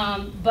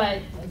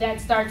 But that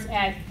starts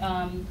at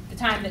the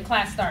time that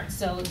class starts.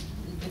 So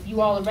if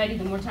you all are ready,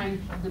 the more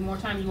time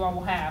you all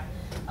will have.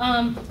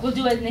 We'll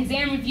do an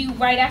exam review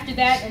right after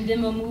that, and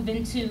then we'll move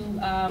into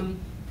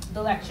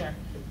the lecture.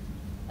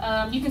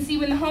 You can see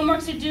when the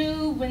homeworks are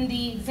due, when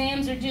the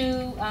exams are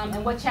due,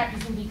 and what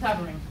chapters we'll be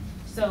covering.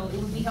 So it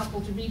would be helpful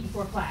to read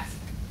before class.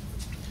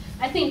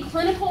 I think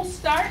clinical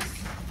starts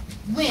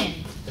when?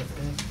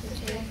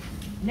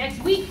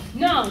 Next week?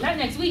 No, not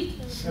next week.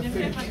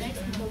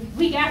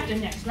 Week after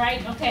next,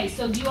 right? Okay,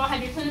 so do you all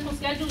have your clinical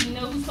schedule? You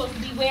know who's supposed to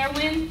be where,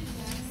 when?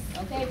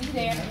 Okay, be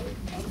there.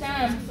 On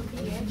time.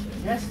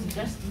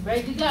 Just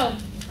ready to go.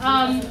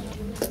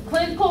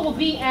 Clinical will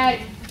be at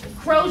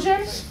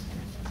Crozier,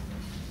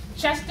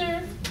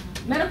 Chester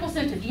Medical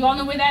Center. Do you all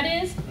know where that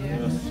is?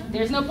 Yes.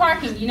 There's no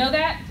parking. You know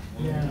that?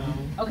 Yeah.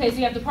 Okay, so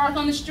you have to park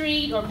on the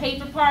street or pay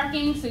for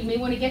parking, so you may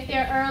want to get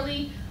there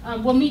early.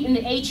 We'll meet in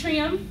the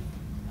atrium.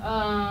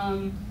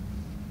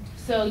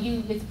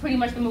 It's pretty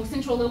much the most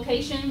central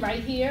location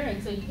right here,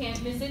 and so you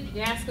can't miss it. You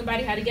can ask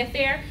somebody how to get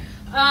there.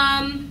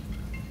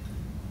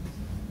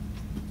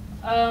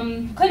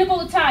 Clinical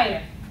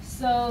attire.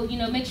 So,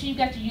 make sure you've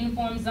got your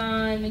uniforms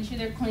on, make sure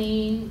they're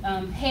clean.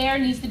 Hair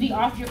needs to be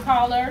off your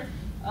collar.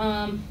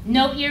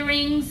 No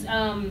earrings.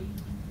 No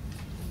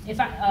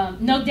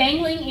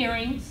dangling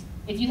earrings.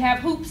 If you have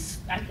hoops,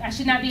 I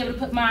should not be able to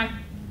put my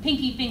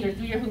pinky finger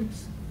through your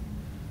hoops.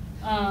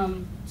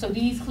 So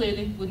these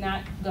clearly would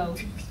not go.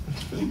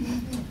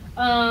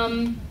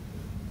 No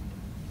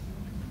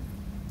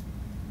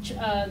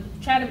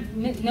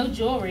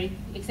jewelry,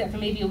 except for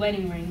maybe a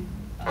wedding ring.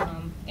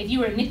 If you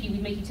were a NICU,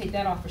 we'd make you take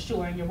that off for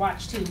sure, and your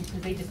watch too,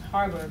 because they just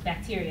harbor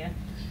bacteria.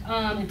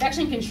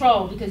 Infection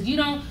control, because you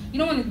don't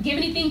want to give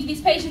anything to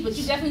these patients, but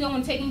you definitely don't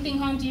want to take anything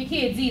home to your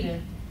kids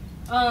either.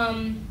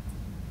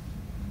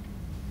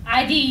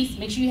 IDs,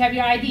 make sure you have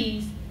your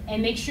IDs,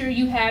 and make sure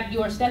you have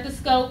your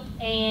stethoscope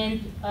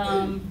and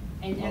a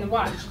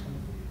watch.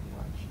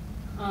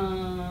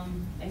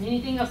 And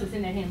anything else that's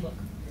in that handbook.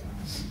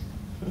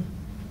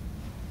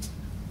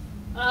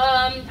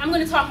 I'm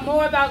going to talk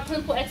more about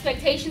clinical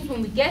expectations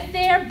when we get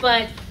there,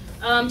 but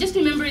just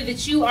remember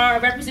that you are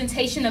a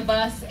representation of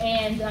us,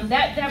 and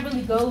that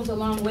really goes a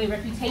long way.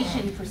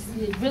 Reputation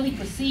really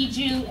precedes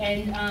you,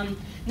 and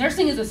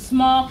nursing is a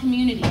small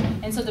community,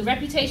 and so the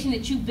reputation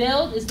that you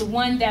build is the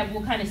one that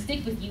will kind of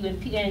stick with you,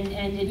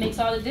 and it makes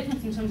all the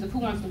difference in terms of who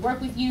wants to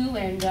work with you,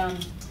 and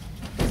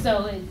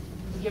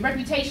your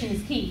reputation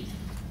is key.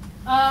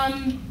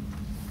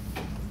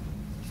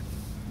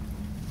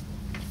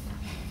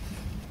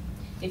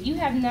 If you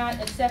have not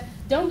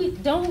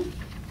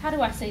how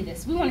do I say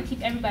this? We want to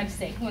keep everybody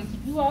safe. We want to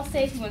keep you all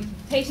safe. We want to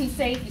keep patients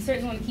safe. We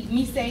certainly want to keep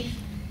me safe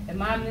and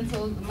my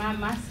mental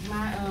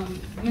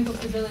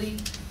stability.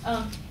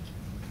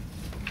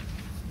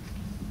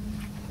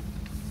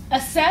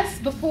 Assess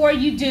before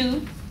you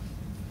do,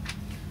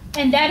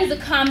 and that is a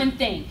common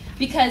thing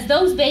because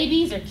those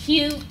babies are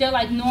cute. They're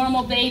like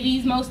normal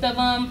babies, most of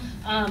them.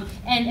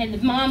 And the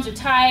moms are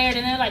tired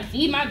and they're like,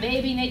 feed my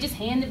baby, and they just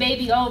hand the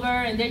baby over,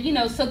 and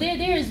they're, so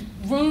there is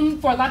room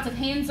for lots of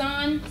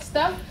hands-on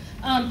stuff.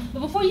 But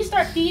before you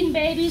start feeding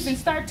babies and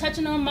start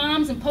touching on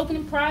moms and poking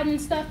and prodding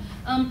and stuff,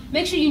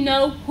 make sure you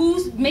know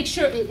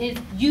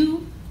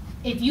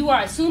if you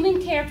are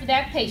assuming care for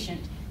that patient,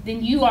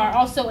 then you are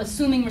also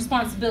assuming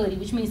responsibility,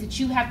 which means that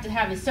you have to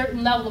have a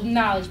certain level of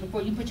knowledge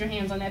before you put your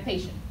hands on that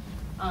patient.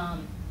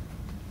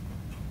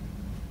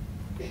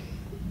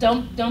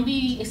 Don't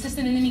be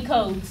assistant in any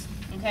codes,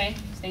 okay?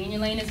 Stay in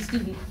your lane as a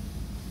student.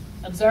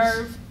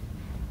 Observe,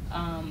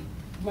 run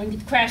get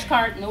the crash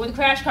cart, know where the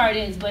crash cart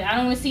is, but I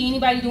don't want to see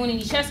anybody doing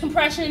any chest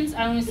compressions.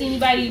 I don't want to see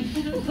anybody,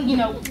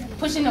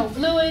 pushing no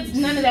fluids,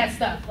 none of that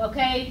stuff,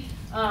 okay?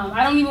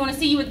 I don't even want to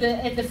see you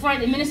at the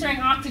front administering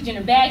oxygen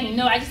or bagging.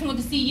 No, I just want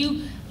to see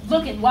you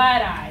looking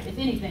wide-eyed, if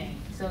anything.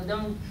 So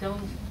don't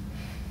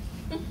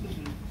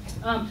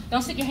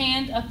stick your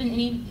hand up in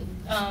any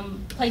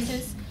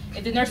places.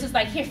 If the nurse is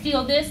like, here,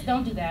 feel this,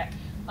 don't do that.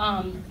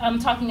 I'm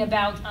talking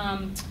about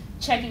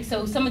checking.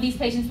 So some of these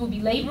patients will be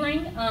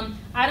laboring.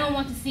 I don't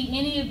want to see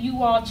any of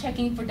you all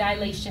checking for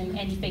dilation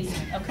and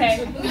effacement,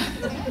 okay?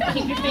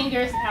 Keep your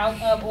fingers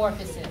out of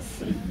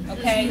orifices,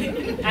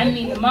 okay? I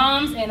mean the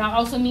moms, and I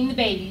also mean the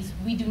babies.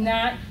 We do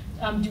not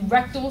do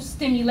rectal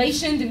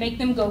stimulation to make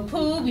them go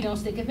poo. We don't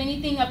stick up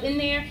anything up in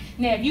there.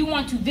 Now, if you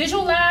want to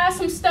visualize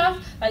some stuff,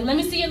 like let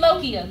me see your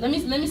lochia, let me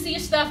see your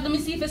stuff, let me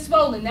see if it's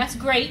swollen, that's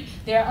great.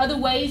 There are other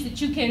ways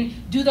that you can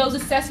do those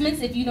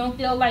assessments if you don't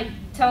feel like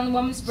telling the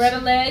woman to spread her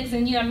legs,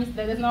 and that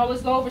doesn't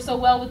always go over so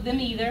well with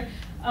them either.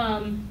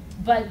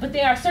 But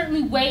there are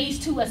certainly ways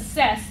to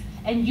assess,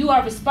 and you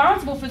are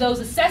responsible for those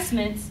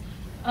assessments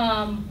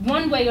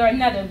one way or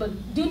another, but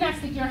do not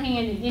stick your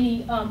hand in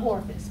any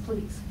orifice,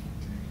 please.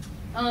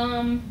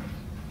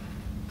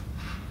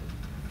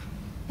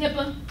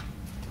 HIPAA,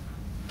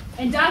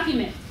 and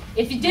document.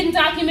 If you didn't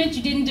document,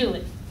 you didn't do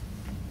it.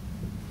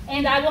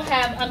 And I will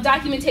have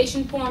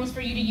documentation forms for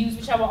you to use,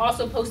 which I will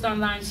also post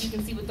online so you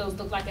can see what those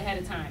look like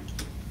ahead of time.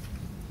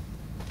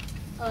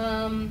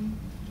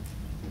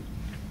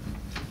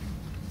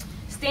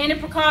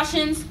 Standard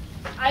precautions,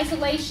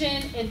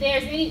 isolation. If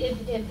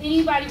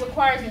anybody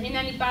requires an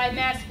N95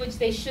 mask, which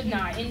they should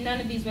not, and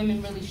none of these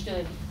women really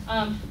should.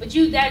 But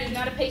that is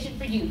not a patient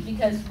for you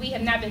because we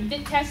have not been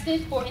fit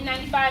tested for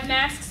N95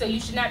 masks, so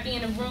you should not be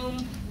in a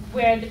room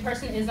where the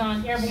person is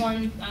on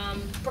airborne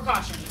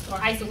precautions or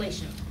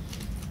isolation.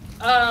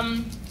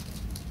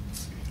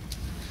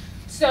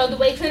 So the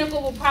way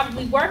clinical will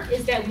probably work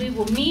is that we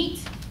will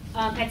meet,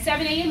 at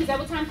 7 a.m. Is that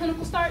what time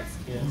clinical starts?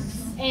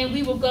 Yes. And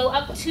we will go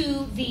up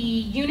to the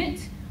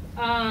unit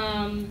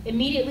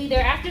immediately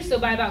thereafter. So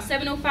by about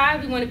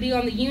 7:05, we want to be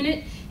on the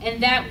unit,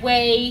 and that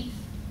way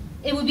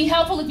it would be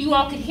helpful if you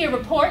all could hear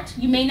report.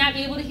 You may not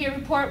be able to hear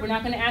report. We're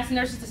not going to ask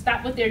nurses to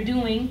stop what they're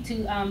doing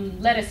to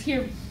let us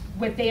hear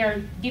what they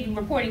are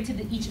reporting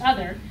to each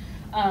other.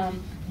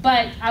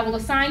 But I will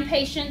assign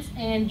patients,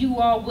 and you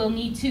all will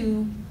need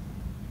to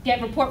get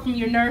report from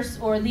your nurse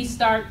or at least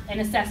start an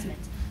assessment.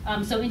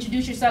 So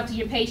introduce yourself to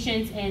your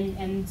patients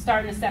and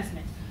start an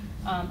assessment.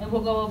 And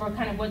we'll go over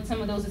kind of what some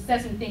of those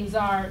assessment things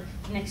are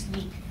next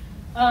week.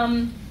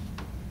 And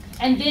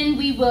then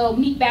we will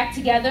meet back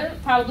together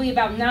probably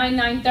about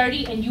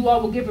 9:30, and you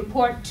all will give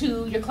report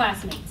to your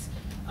classmates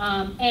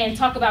and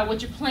talk about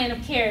what your plan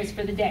of care is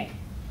for the day.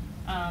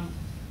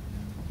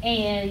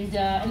 And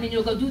then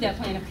you'll go do that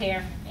plan of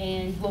care,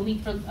 and we'll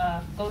meet for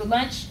go to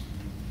lunch.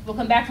 We'll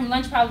come back from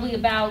lunch probably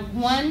about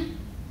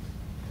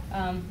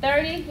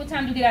 1:30. What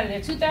time do we get out of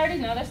there? 2:30?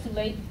 No, that's too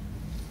late.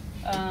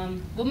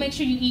 We'll make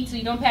sure you eat so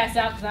you don't pass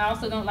out, because I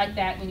also don't like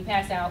that when you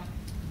pass out.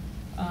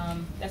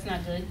 That's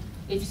not good.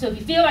 So if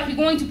you feel like you're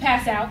going to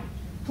pass out,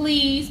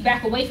 please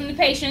back away from the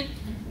patient,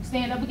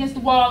 stand up against the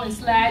wall, and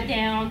slide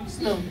down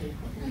slowly.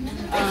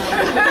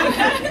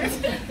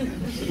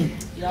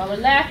 Y'all are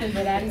laughing,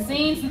 but I've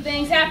seen some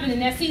things happen in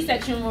that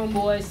C-section room,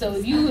 boys. So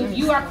if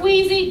you are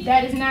queasy,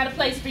 that is not a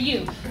place for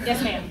you.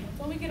 Yes, ma'am.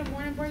 Will we get a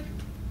morning break? A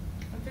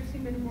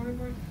 15-minute morning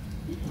break?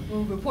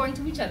 We're reporting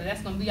to each other.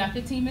 That's going to be our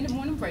 15-minute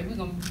morning break. We're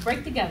going to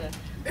break together.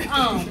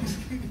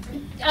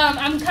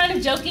 I'm kind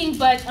of joking,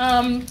 but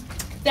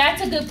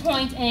that's a good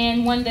point,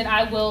 and one that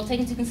I will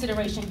take into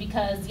consideration,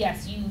 because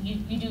yes, you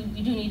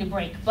do need a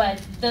break. But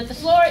the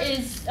floor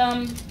is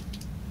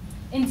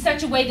in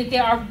such a way that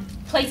there are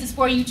places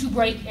for you to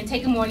break and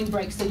take a morning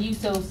break. So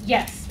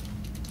yes.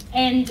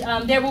 And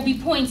there will be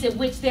points at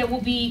which there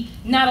will be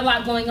not a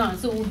lot going on.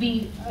 So it will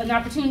be an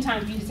opportune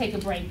time for you to take a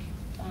break.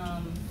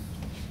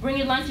 Bring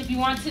your lunch if you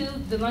want to.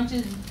 The lunch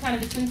is kind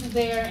of expensive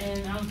there,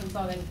 and I don't think it's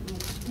all that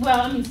expensive.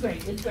 Well, I mean, it's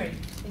great. It's great.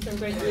 It's a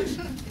great lunch.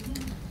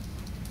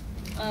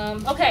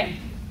 Okay.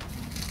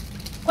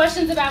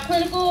 Questions about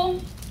clinical?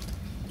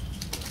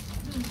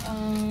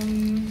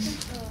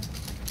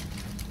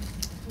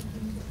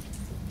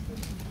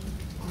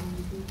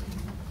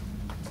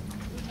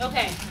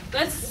 Okay,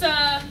 let's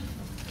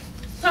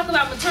talk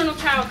about maternal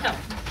child health.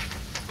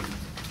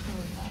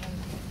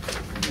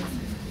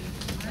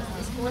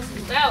 This course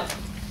is out.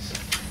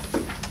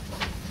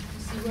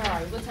 Let's see, where are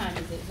we? What time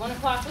is it? 1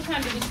 o'clock? What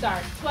time did we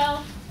start?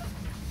 12?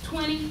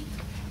 20?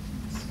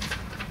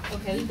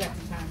 Okay, we've got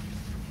some time.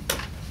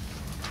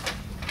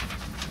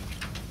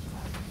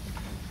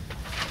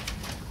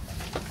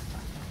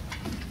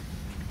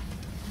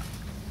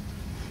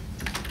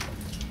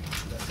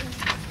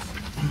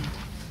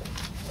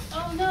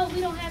 Oh no,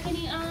 we don't have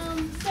any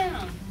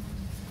sound.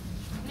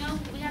 No,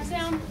 we have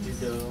sound? You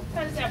do.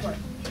 How does that work?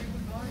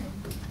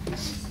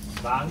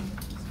 Bobby?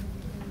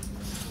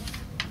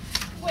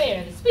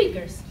 Where? The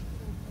speakers?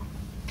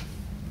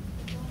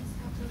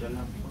 No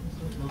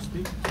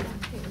speak?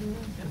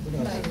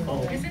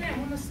 Oh, Isn't it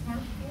on the smart?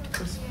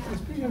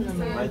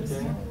 right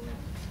there.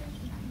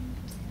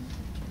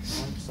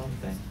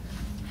 Something.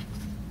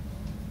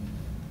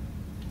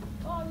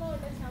 Oh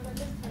Lord, that sounds like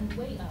this turned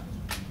way up.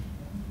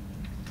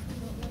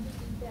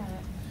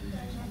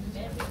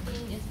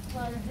 Everything is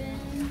plugged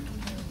in.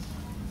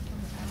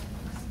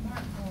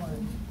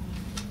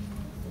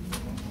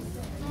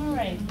 All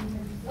right.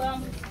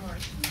 Well,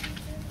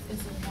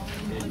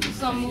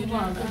 so move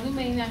on, because we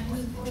may not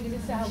figure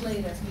this out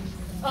later.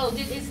 Oh,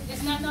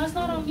 it's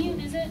not on mute,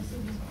 is it?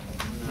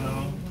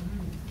 No.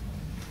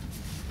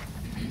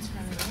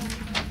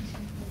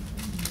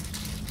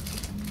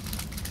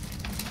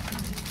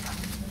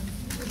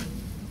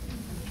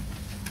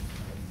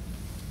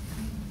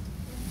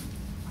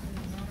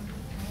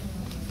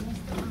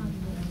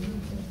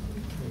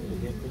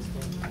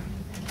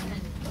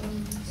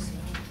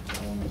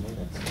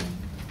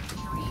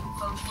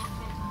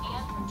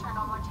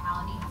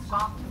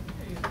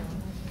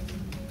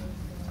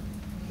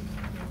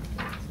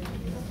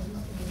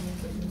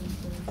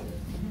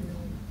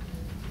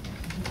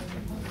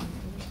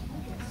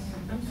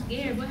 I'm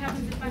scared. What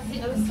happens if I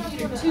hit the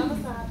computer too?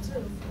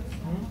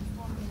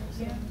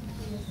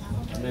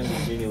 And then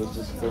Virginia was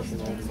just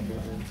flipping over the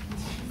computer.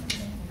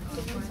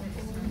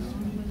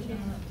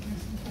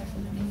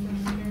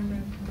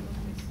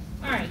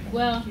 All right.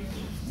 Well,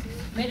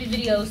 maybe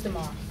videos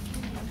tomorrow.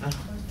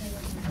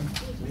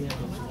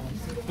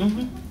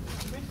 Mm-hmm.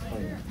 Oh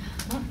yeah.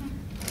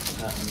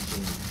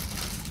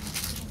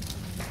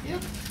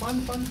 Yep,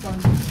 fun.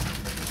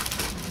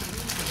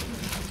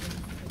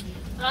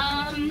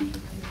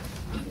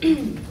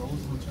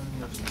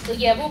 So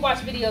yeah, we'll watch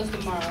videos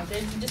tomorrow.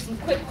 There's just some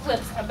quick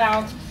clips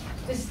about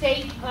the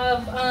state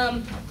of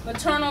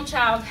maternal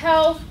child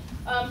health,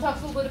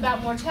 talks a little bit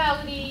about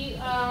mortality,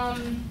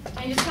 and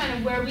just kind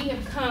of where we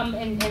have come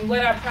and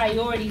what our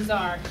priorities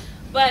are.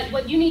 But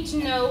what you need to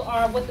know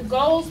are what the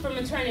goals for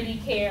maternity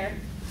care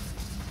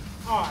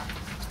are.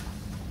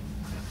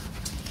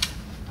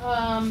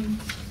 Now,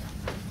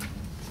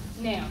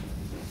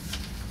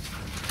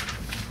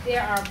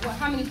 there are,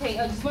 how many pages?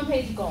 Oh, just one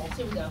page of goals.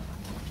 Here we go.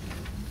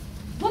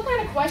 What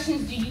kind of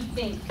questions do you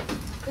think,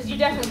 because you're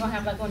definitely going to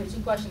have like 1 or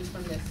 2 questions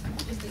from this,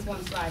 just this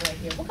one slide right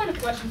here. What kind of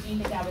questions do you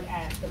think I would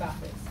ask about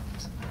this?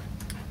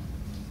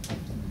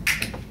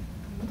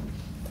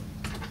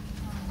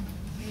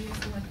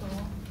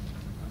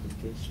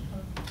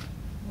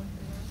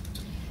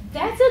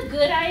 That's a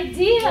good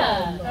idea.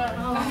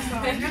 I'm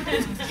sorry.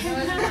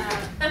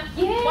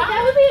 Yeah,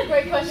 that would be a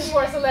great question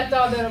for a select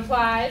all that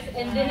applies.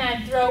 And then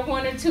I'd throw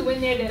 1 or 2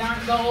 in there that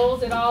aren't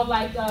goals at all.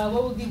 Like,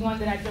 what would be one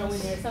that I'd throw in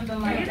there? Something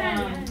like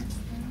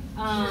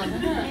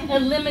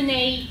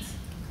eliminate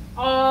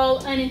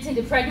all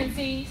unintended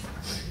pregnancies.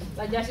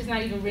 Like, that's just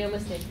not even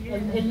realistic.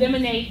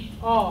 Eliminate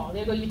all.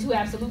 There go your 2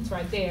 absolutes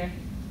right there.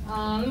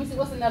 Let me see,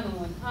 what's another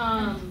one?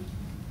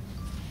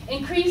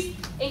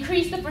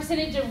 Increase the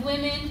percentage of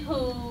women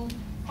who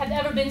have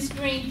ever been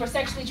screened for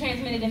sexually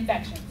transmitted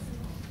infections.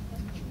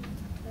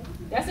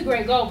 That's a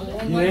great goal,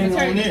 but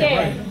maternity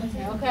care.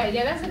 Right. Okay,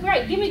 yeah, that's a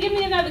great. Give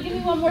me another. Give me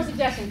one more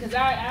suggestion, because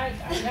I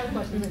have a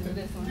question for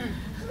this one.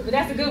 But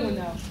that's a good one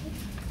though.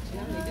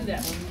 I'm gonna do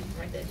that one.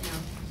 Write that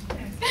down.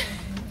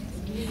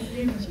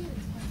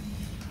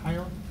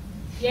 Hierarchy?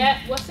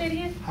 Yeah. What's it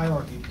again?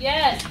 Hierarchy.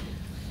 Yes.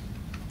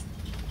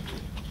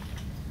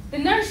 The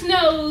nurse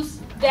knows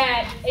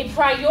that a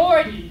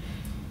priority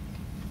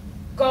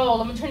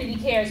goal of maternity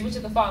care is which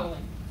of the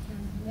following.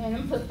 And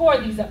I'm gonna put 4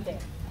 of these up there.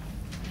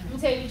 Let me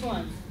tell you which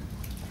ones.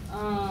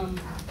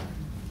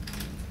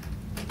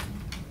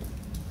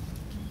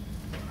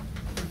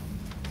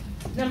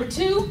 Number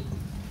 2.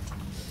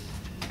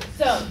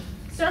 So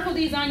circle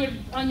these on your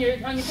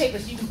paper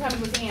so you can tell me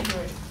what the answer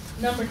is.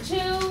 Number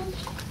 2.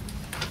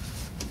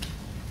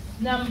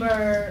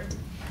 Number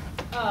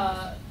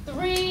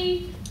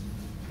 3.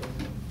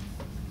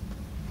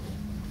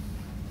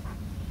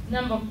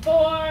 Number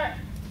 4,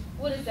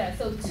 what is that?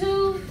 So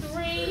 2,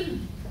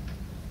 3,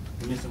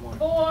 You're missing 1.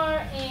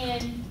 4,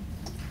 and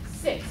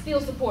 6,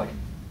 still supported.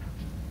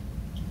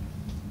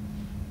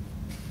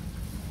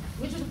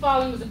 Which of the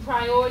following was a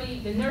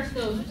priority? The nurse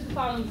knows which of the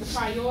following was a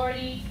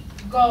priority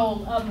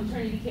goal of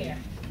maternity care.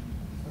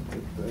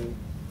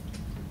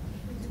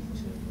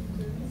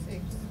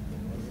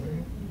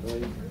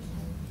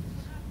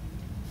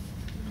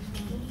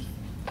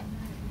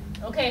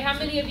 Okay, how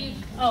many of you?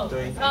 Oh,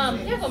 there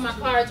go my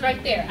cards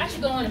right there. I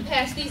should go on and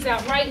pass these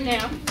out right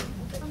now.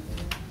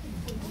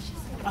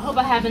 I hope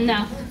I have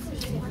enough.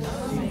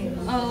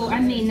 Oh, I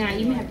may not.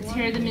 You may have to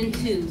tear them in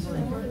 2.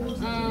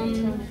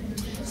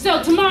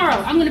 So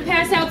tomorrow, I'm going to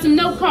pass out some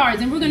note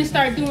cards, and we're going to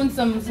start doing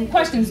some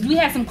questions. Do we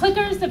have some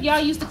clickers? Have y'all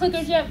used the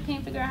clickers yet?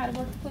 Can't figure out how to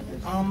work the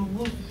clickers?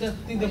 Well, the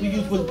thing that we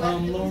use with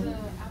Laura.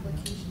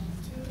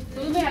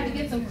 So we may have to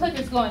get some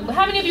clickers going. But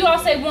how many of you all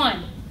say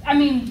 1? I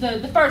mean,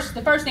 the first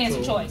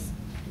answer choice.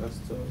 That's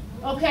 2.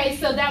 Okay,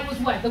 so that was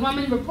what? The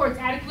woman reports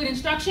adequate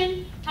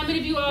instruction. How many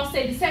of you all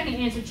say the second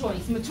answer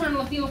choice,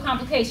 maternal or fetal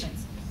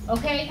complications?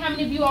 Okay, how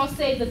many of you all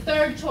say the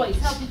third choice,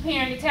 healthy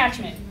parent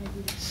attachment?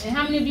 And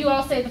how many of you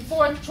all say the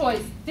 4th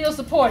choice, feel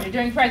supported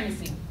during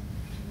pregnancy?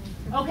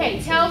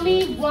 Okay, tell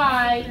me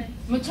why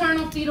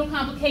maternal fetal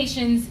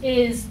complications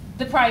is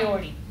the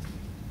priority.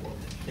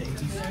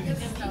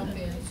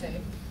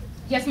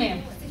 Yes,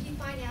 ma'am. If you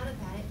find out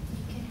about it,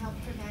 you can help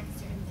prevent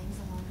certain things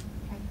along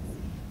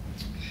pregnancy.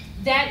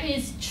 That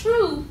is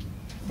true.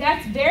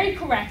 That's very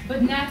correct,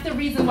 but not the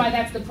reason why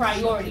that's the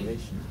priority.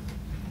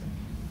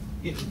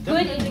 Yeah,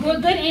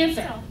 Good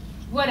answer.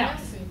 What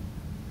else?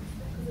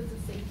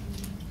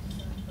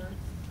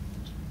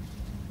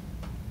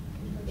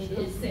 It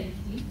is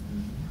safety.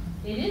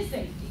 It is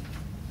safety.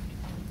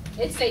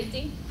 It's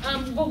safety.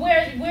 But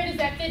where does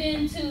that fit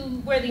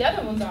into where the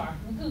other ones are?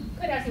 We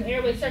could have some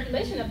airway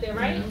circulation up there,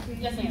 right?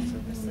 Yes,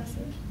 ma'am.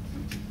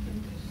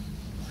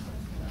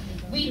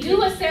 We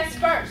do assess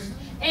first.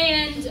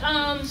 And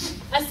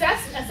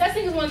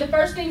assessing is one of the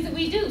first things that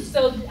we do.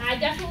 So I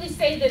definitely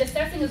say that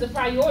assessing is a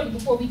priority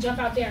before we jump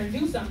out there and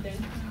do something.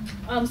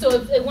 So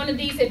if one of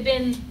these had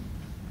been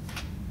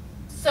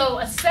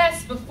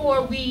assessed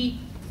before we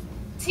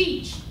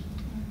teach,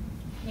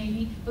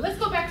 maybe. But let's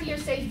go back to your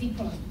safety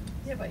point.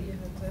 Yeah, but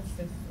that's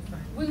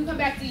fine. We can come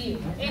back to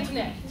you.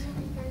 Antoinette.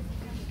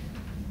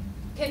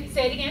 Say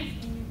it again.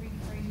 Can you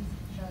rephrase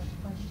the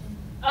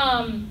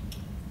question?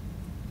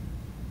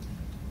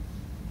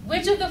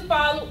 Which of the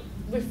following,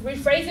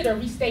 rephrase it or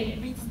restate it?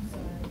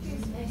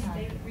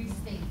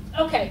 Restate.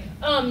 Okay,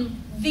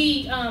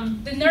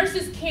 the nurse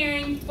is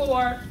caring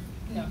for,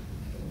 no.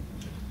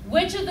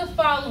 Which of the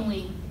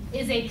following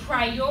is a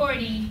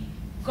priority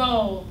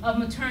goal of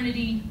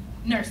maternity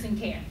nursing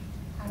care?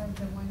 Out of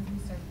the ones you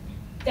said.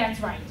 That's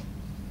right.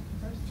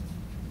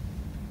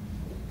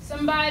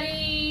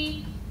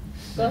 Somebody,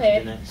 go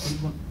ahead. I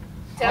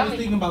Tell was me.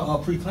 thinking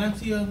about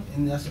preeclampsia,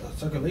 and that's a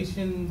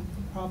circulation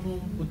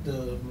problem with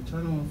the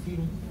maternal and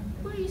fetal.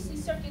 Where do you see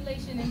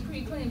circulation and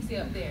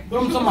preeclampsia up there? But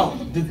I'm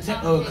talking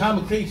about the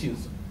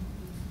complications.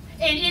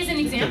 It is an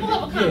example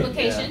of a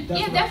complication. Yeah,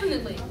 Yeah, that's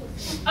definitely.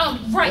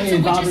 Right, Hey, so what you're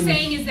involving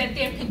saying is that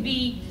there could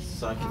be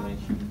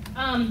circulation.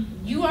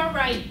 You are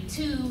right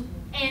to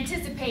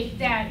anticipate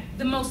that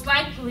the most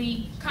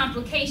likely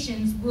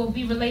complications will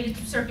be related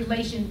to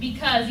circulation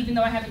because even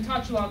though I haven't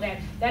taught you all that,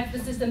 that's the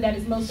system that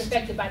is most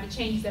affected by the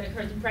changes that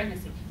occur through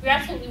pregnancy. You're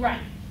absolutely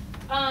right.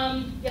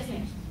 Yes,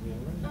 ma'am.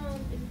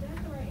 Is that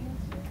the right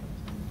answer?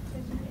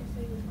 Because you didn't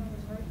say which one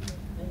was right.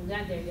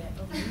 Not there yet.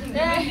 Okay.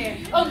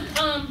 Not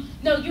there.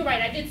 No, you're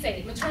right. I did say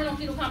it. Maternal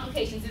fetal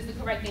complications is the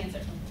correct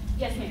answer.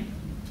 Yes, ma'am.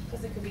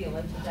 Because it could be a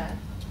life or death,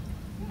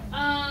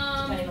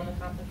 depending on the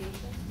complication.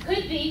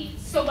 Could be.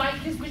 So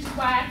like this, which is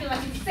why I feel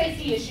like it's a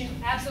safety issue.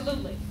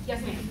 Absolutely.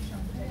 Yes, ma'am.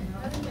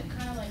 Doesn't it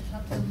kind of like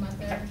help the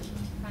mother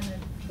kind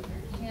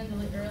of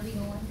handle it early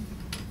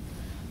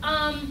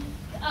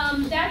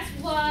on? That's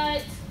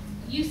what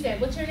you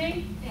said. What's your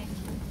name?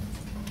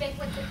 Vic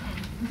with the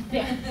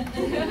pen.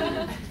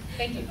 Yeah.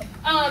 Thank you.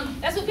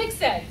 That's what Vic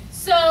said.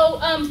 So,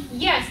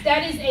 yes,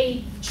 that is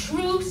a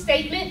true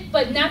statement,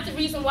 but not the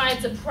reason why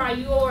it's a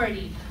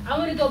priority. I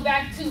want to go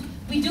back to,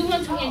 we do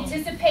want to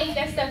anticipate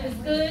that stuff is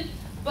good,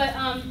 but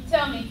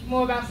tell me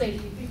more about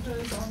safety.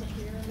 Because on the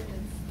pyramid,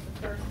 it's the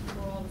first for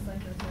all the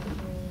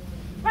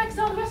psychosocial. Right,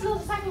 so all the rest of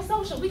those are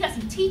psychosocial. We got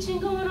some teaching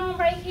going on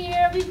right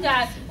here. We've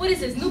got, what is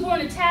this,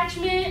 newborn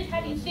attachment?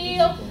 How do you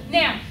feel?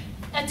 Now,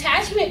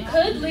 attachment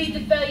could lead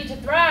to failure to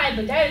thrive,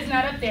 but that is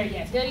not up there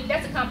yet.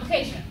 That's a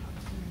complication.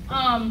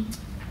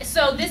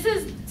 So this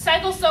is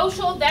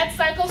psychosocial, that's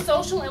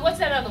psychosocial, and what's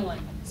that other one?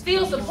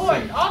 Feel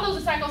supported. All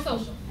those are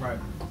psychosocial. Right.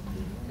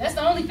 That's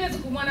the only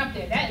physical one up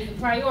there. That is a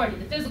priority.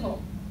 The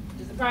physical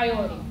is a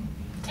priority.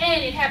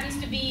 And it happens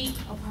to be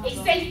a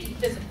safety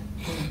physical.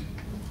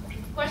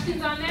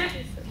 Questions on that?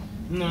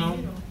 No.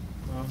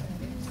 All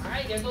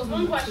right, there goes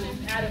one question.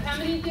 Out of how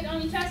many did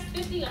on the test?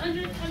 50,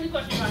 100? How many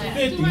questions on that?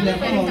 50. Now,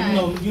 come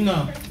on, you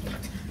know.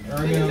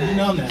 You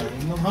know now.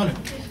 You know 100.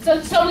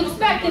 So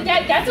expect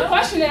that's a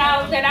question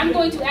that I'm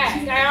going to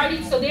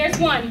ask. So there's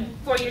one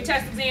for your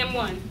test exam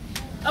 1.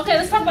 Okay,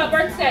 let's talk about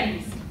birth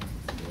settings.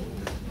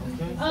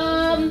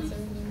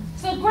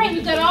 So great,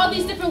 we've got all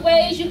these different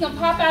ways you can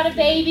pop out a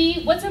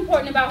baby. What's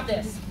important about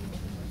this?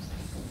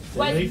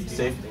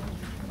 Safety.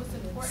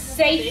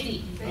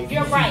 Safety.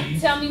 You're right.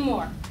 Tell me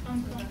more.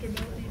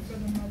 Uncomfortability for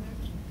the mother.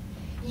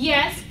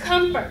 Yes,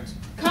 comfort.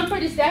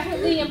 Comfort is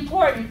definitely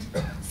important.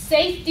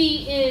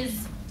 Safety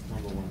is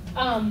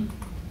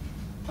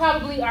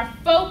probably our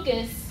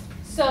focus.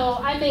 So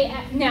I may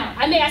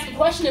ask a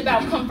question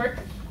about comfort,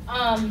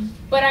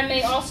 but I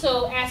may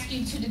also ask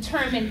you to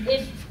determine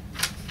if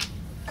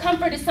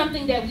comfort is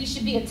something that we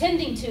should be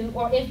attending to,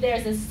 or if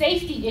there's a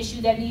safety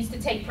issue that needs to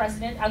take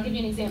precedent. I'll give you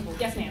an example.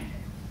 Yes, ma'am.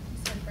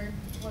 So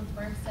what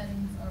birth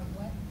settings are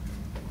what?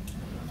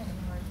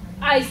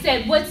 I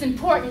said what's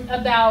important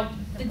about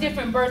the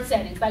different birth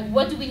settings. Like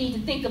what do we need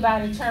to think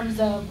about in terms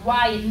of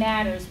why it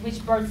matters,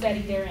 which birth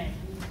setting they're in.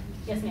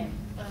 Yes, ma'am.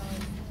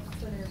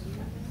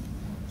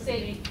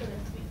 Say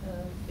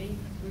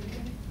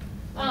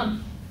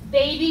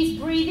babies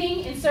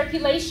breathing in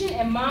circulation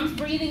and moms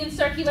breathing in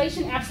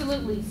circulation,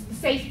 absolutely.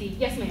 Safety,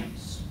 yes ma'am.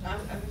 I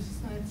was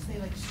just going to say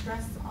like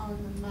stress on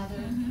the mother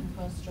can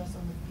cause stress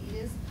on the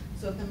fetus.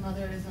 So if the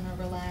mother is in a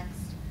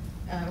relaxed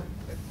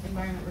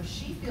environment where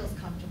she feels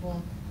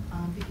comfortable,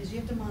 because you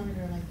have to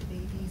monitor like the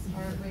baby's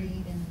heart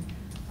rate, and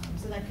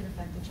so that could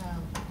affect the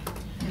child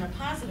in a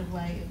positive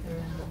way if they're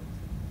in a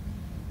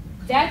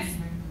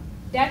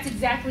That's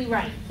exactly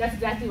right. That's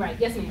exactly right.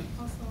 Yes, ma'am.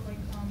 Also, like,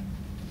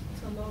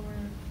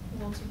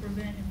 to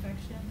prevent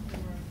infection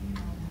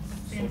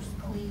or,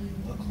 clean.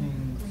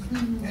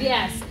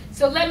 Yes.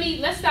 So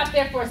let's stop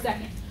there for a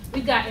second.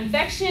 We've got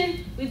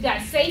infection, we've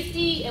got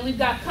safety, and we've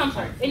got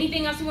comfort.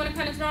 Anything else you want to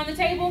kind of throw on the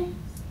table?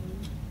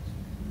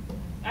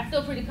 I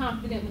feel pretty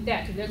confident with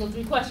that because there go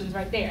 3 questions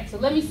right there. So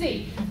let me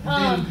see.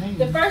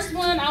 The first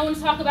one I want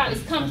to talk about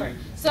is comfort.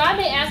 So I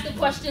may ask a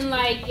question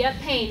like, yep,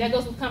 pain, that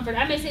goes with comfort.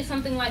 I may say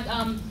something like,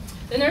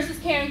 the nurse is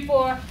caring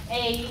for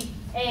a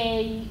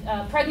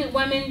pregnant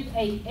woman,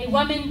 a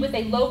woman with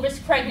a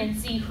low-risk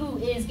pregnancy who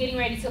is getting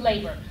ready to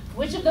labor.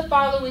 Which of the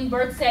following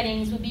birth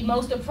settings would be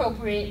most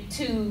appropriate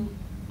to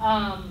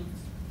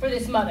for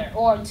this mother,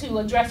 or to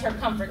address her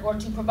comfort, or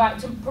to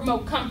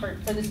promote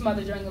comfort for this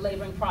mother during the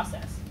laboring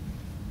process?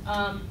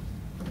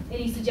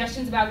 Any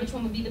suggestions about which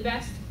one would be the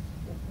best?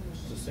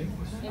 The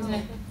safest.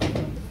 Internet?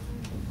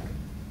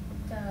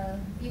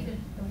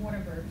 The water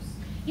births.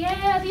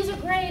 Yeah, these are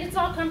great. It's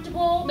all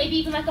comfortable. Maybe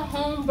even like a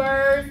home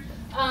birth.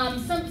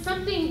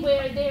 Something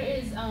where there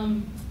is,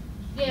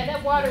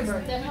 that water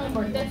birth, that home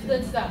birth. That's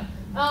good stuff.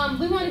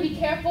 We want to be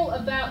careful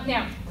about,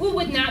 now, who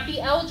would not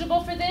be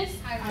eligible for this?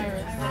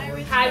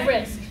 High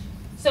risk.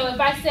 So if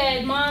I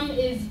said mom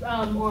is,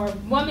 or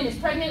woman is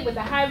pregnant with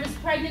a high-risk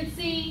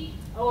pregnancy,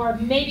 or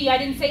maybe I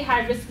didn't say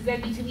high risk because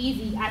that'd be too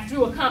easy. I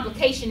threw a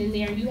complication in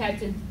there and you had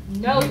to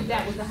know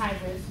that was a high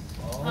risk,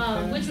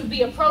 which would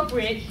be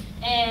appropriate.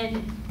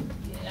 And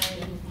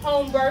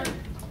home birth,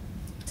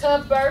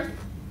 tub birth,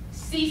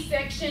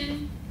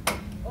 C-section,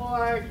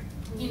 or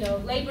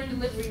labor and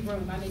delivery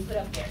room I may put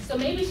up there. So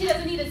maybe she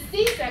doesn't need a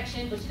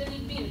C-section, but she doesn't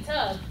need to be in a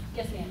tub.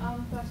 Yes,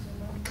 ma'am. Question.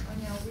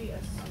 Are we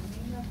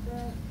assuming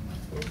that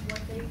is what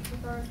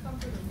prefer as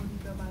comfort, or would you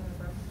go by their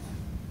birth plan?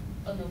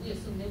 Oh, no, we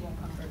assume they won't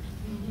comfort.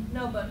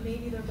 No, but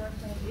maybe their birth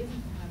plan isn't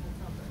to have a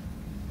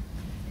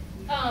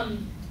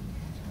comfort.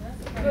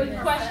 Good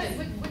question.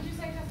 What'd you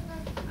say, Jessica?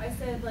 I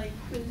said, like,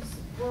 because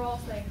we're all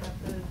saying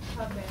that the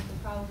tub bath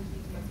would probably be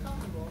the most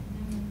comfortable,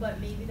 but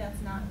maybe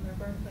that's not in their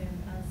birth plan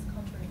as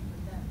comforting for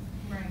them.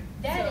 Right.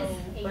 That So-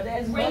 is But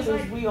as a great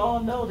mothers, we all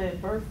know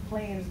that birth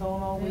plans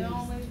don't always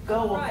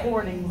go Right.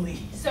 accordingly.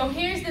 So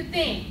here's the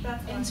thing,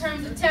 That's in fine.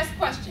 terms of test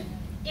question.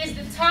 Is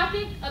the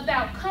topic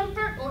about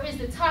comfort or is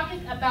the topic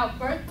about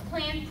birth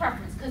plan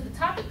preference? Because the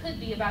topic could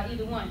be about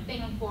either one.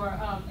 Thank you for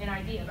an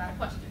idea about a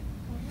question.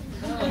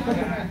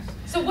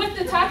 So what's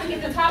the topic?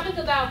 Is the topic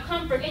about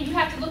comfort? And you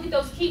have to look at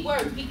those key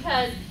words,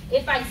 because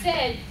if I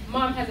said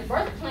mom has a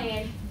birth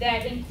plan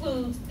that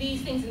includes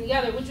these things and the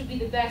other, which would be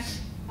the best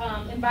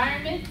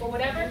environment or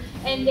whatever,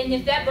 and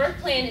if that birth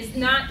plan is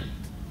not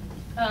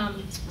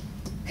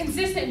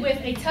consistent with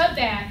a tub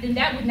bath, then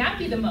that would not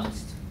be the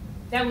most.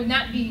 That would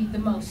not be the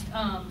most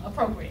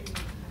appropriate.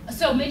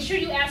 So make sure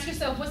you ask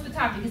yourself, what's the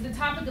topic? Is the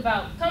topic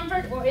about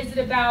comfort or is it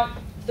about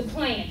the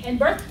plan? And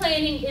birth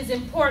planning is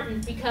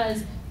important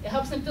because it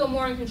helps them feel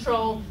more in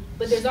control,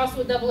 but there's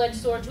also a double-edged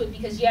sword to it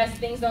because yes,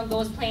 things don't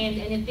go as planned,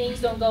 and if things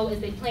don't go as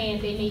they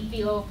planned, they may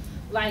feel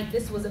like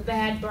this was a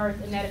bad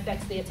birth and that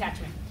affects the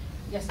attachment.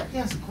 Yes, sir.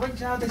 Yeah, it's a great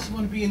job that she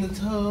want to be in the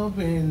tub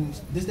and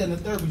this, that, and the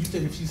third, but you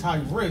said if she's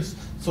high risk,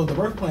 so the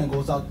birth plan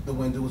goes out the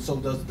window, so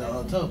does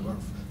the tub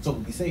birth, so it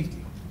would be safety.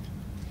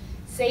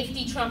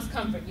 Safety trumps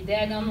comfort, you're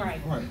daggum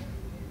right. Right.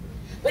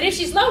 But if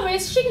she's low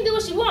risk, she can do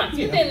what she wants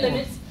Yeah, within of course.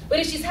 limits. But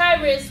if she's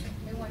high risk,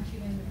 They want you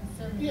in the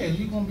conservative. Yeah,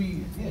 you're going to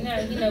be,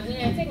 yeah. no, we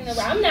ain't taking no,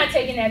 I'm not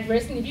taking that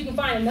risk. And if you can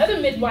find another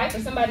midwife or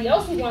somebody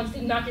else who wants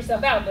to knock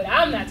yourself out, but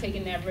I'm not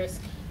taking that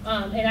risk.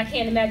 And I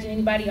can't imagine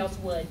anybody else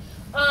would.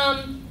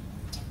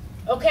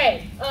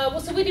 Okay, well,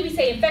 so what did we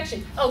say?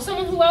 Infection. Oh,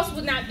 someone who else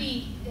would not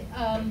be,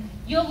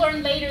 you'll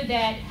learn later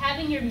that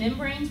having your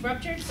membranes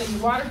ruptured, so your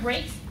water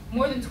breaks,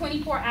 more than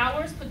 24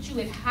 hours puts you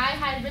at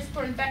high risk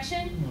for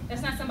infection.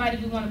 That's not somebody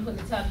we want to put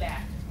in a tub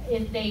bath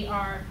if they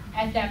are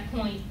at that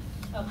point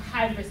of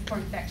high risk for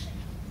infection.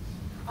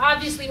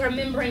 Obviously, her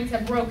membranes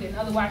have broken,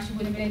 otherwise she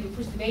wouldn't have been able to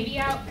push the baby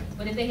out.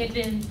 But if they had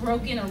been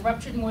broken or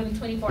ruptured more than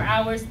 24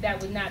 hours, that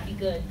would not be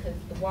good because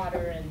the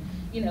water and,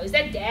 you know, is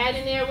that dad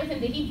in there with him?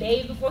 Did he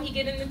bathe before he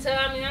get in the tub?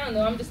 I mean, I don't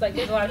know. I'm just like,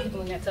 there's a lot of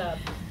people in that tub.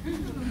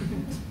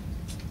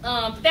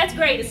 But that's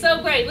great. It's so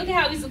great. Look at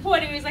how we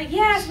supported him. He's like,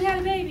 yes, we had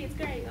a baby. It's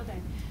great. Okay.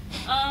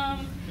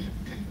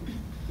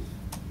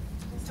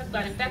 Let's talk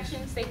about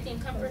infection, safety,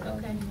 and comfort.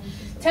 Okay.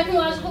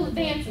 Technological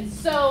advances.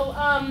 So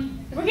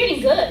we're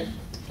getting good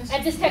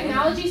at this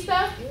technology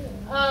stuff,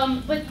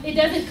 but it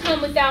doesn't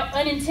come without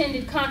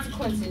unintended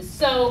consequences.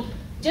 So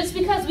just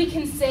because we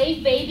can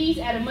save babies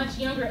at a much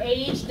younger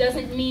age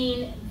doesn't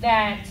mean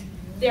that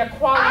their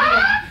quality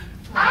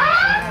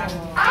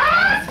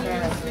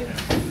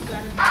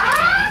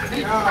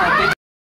of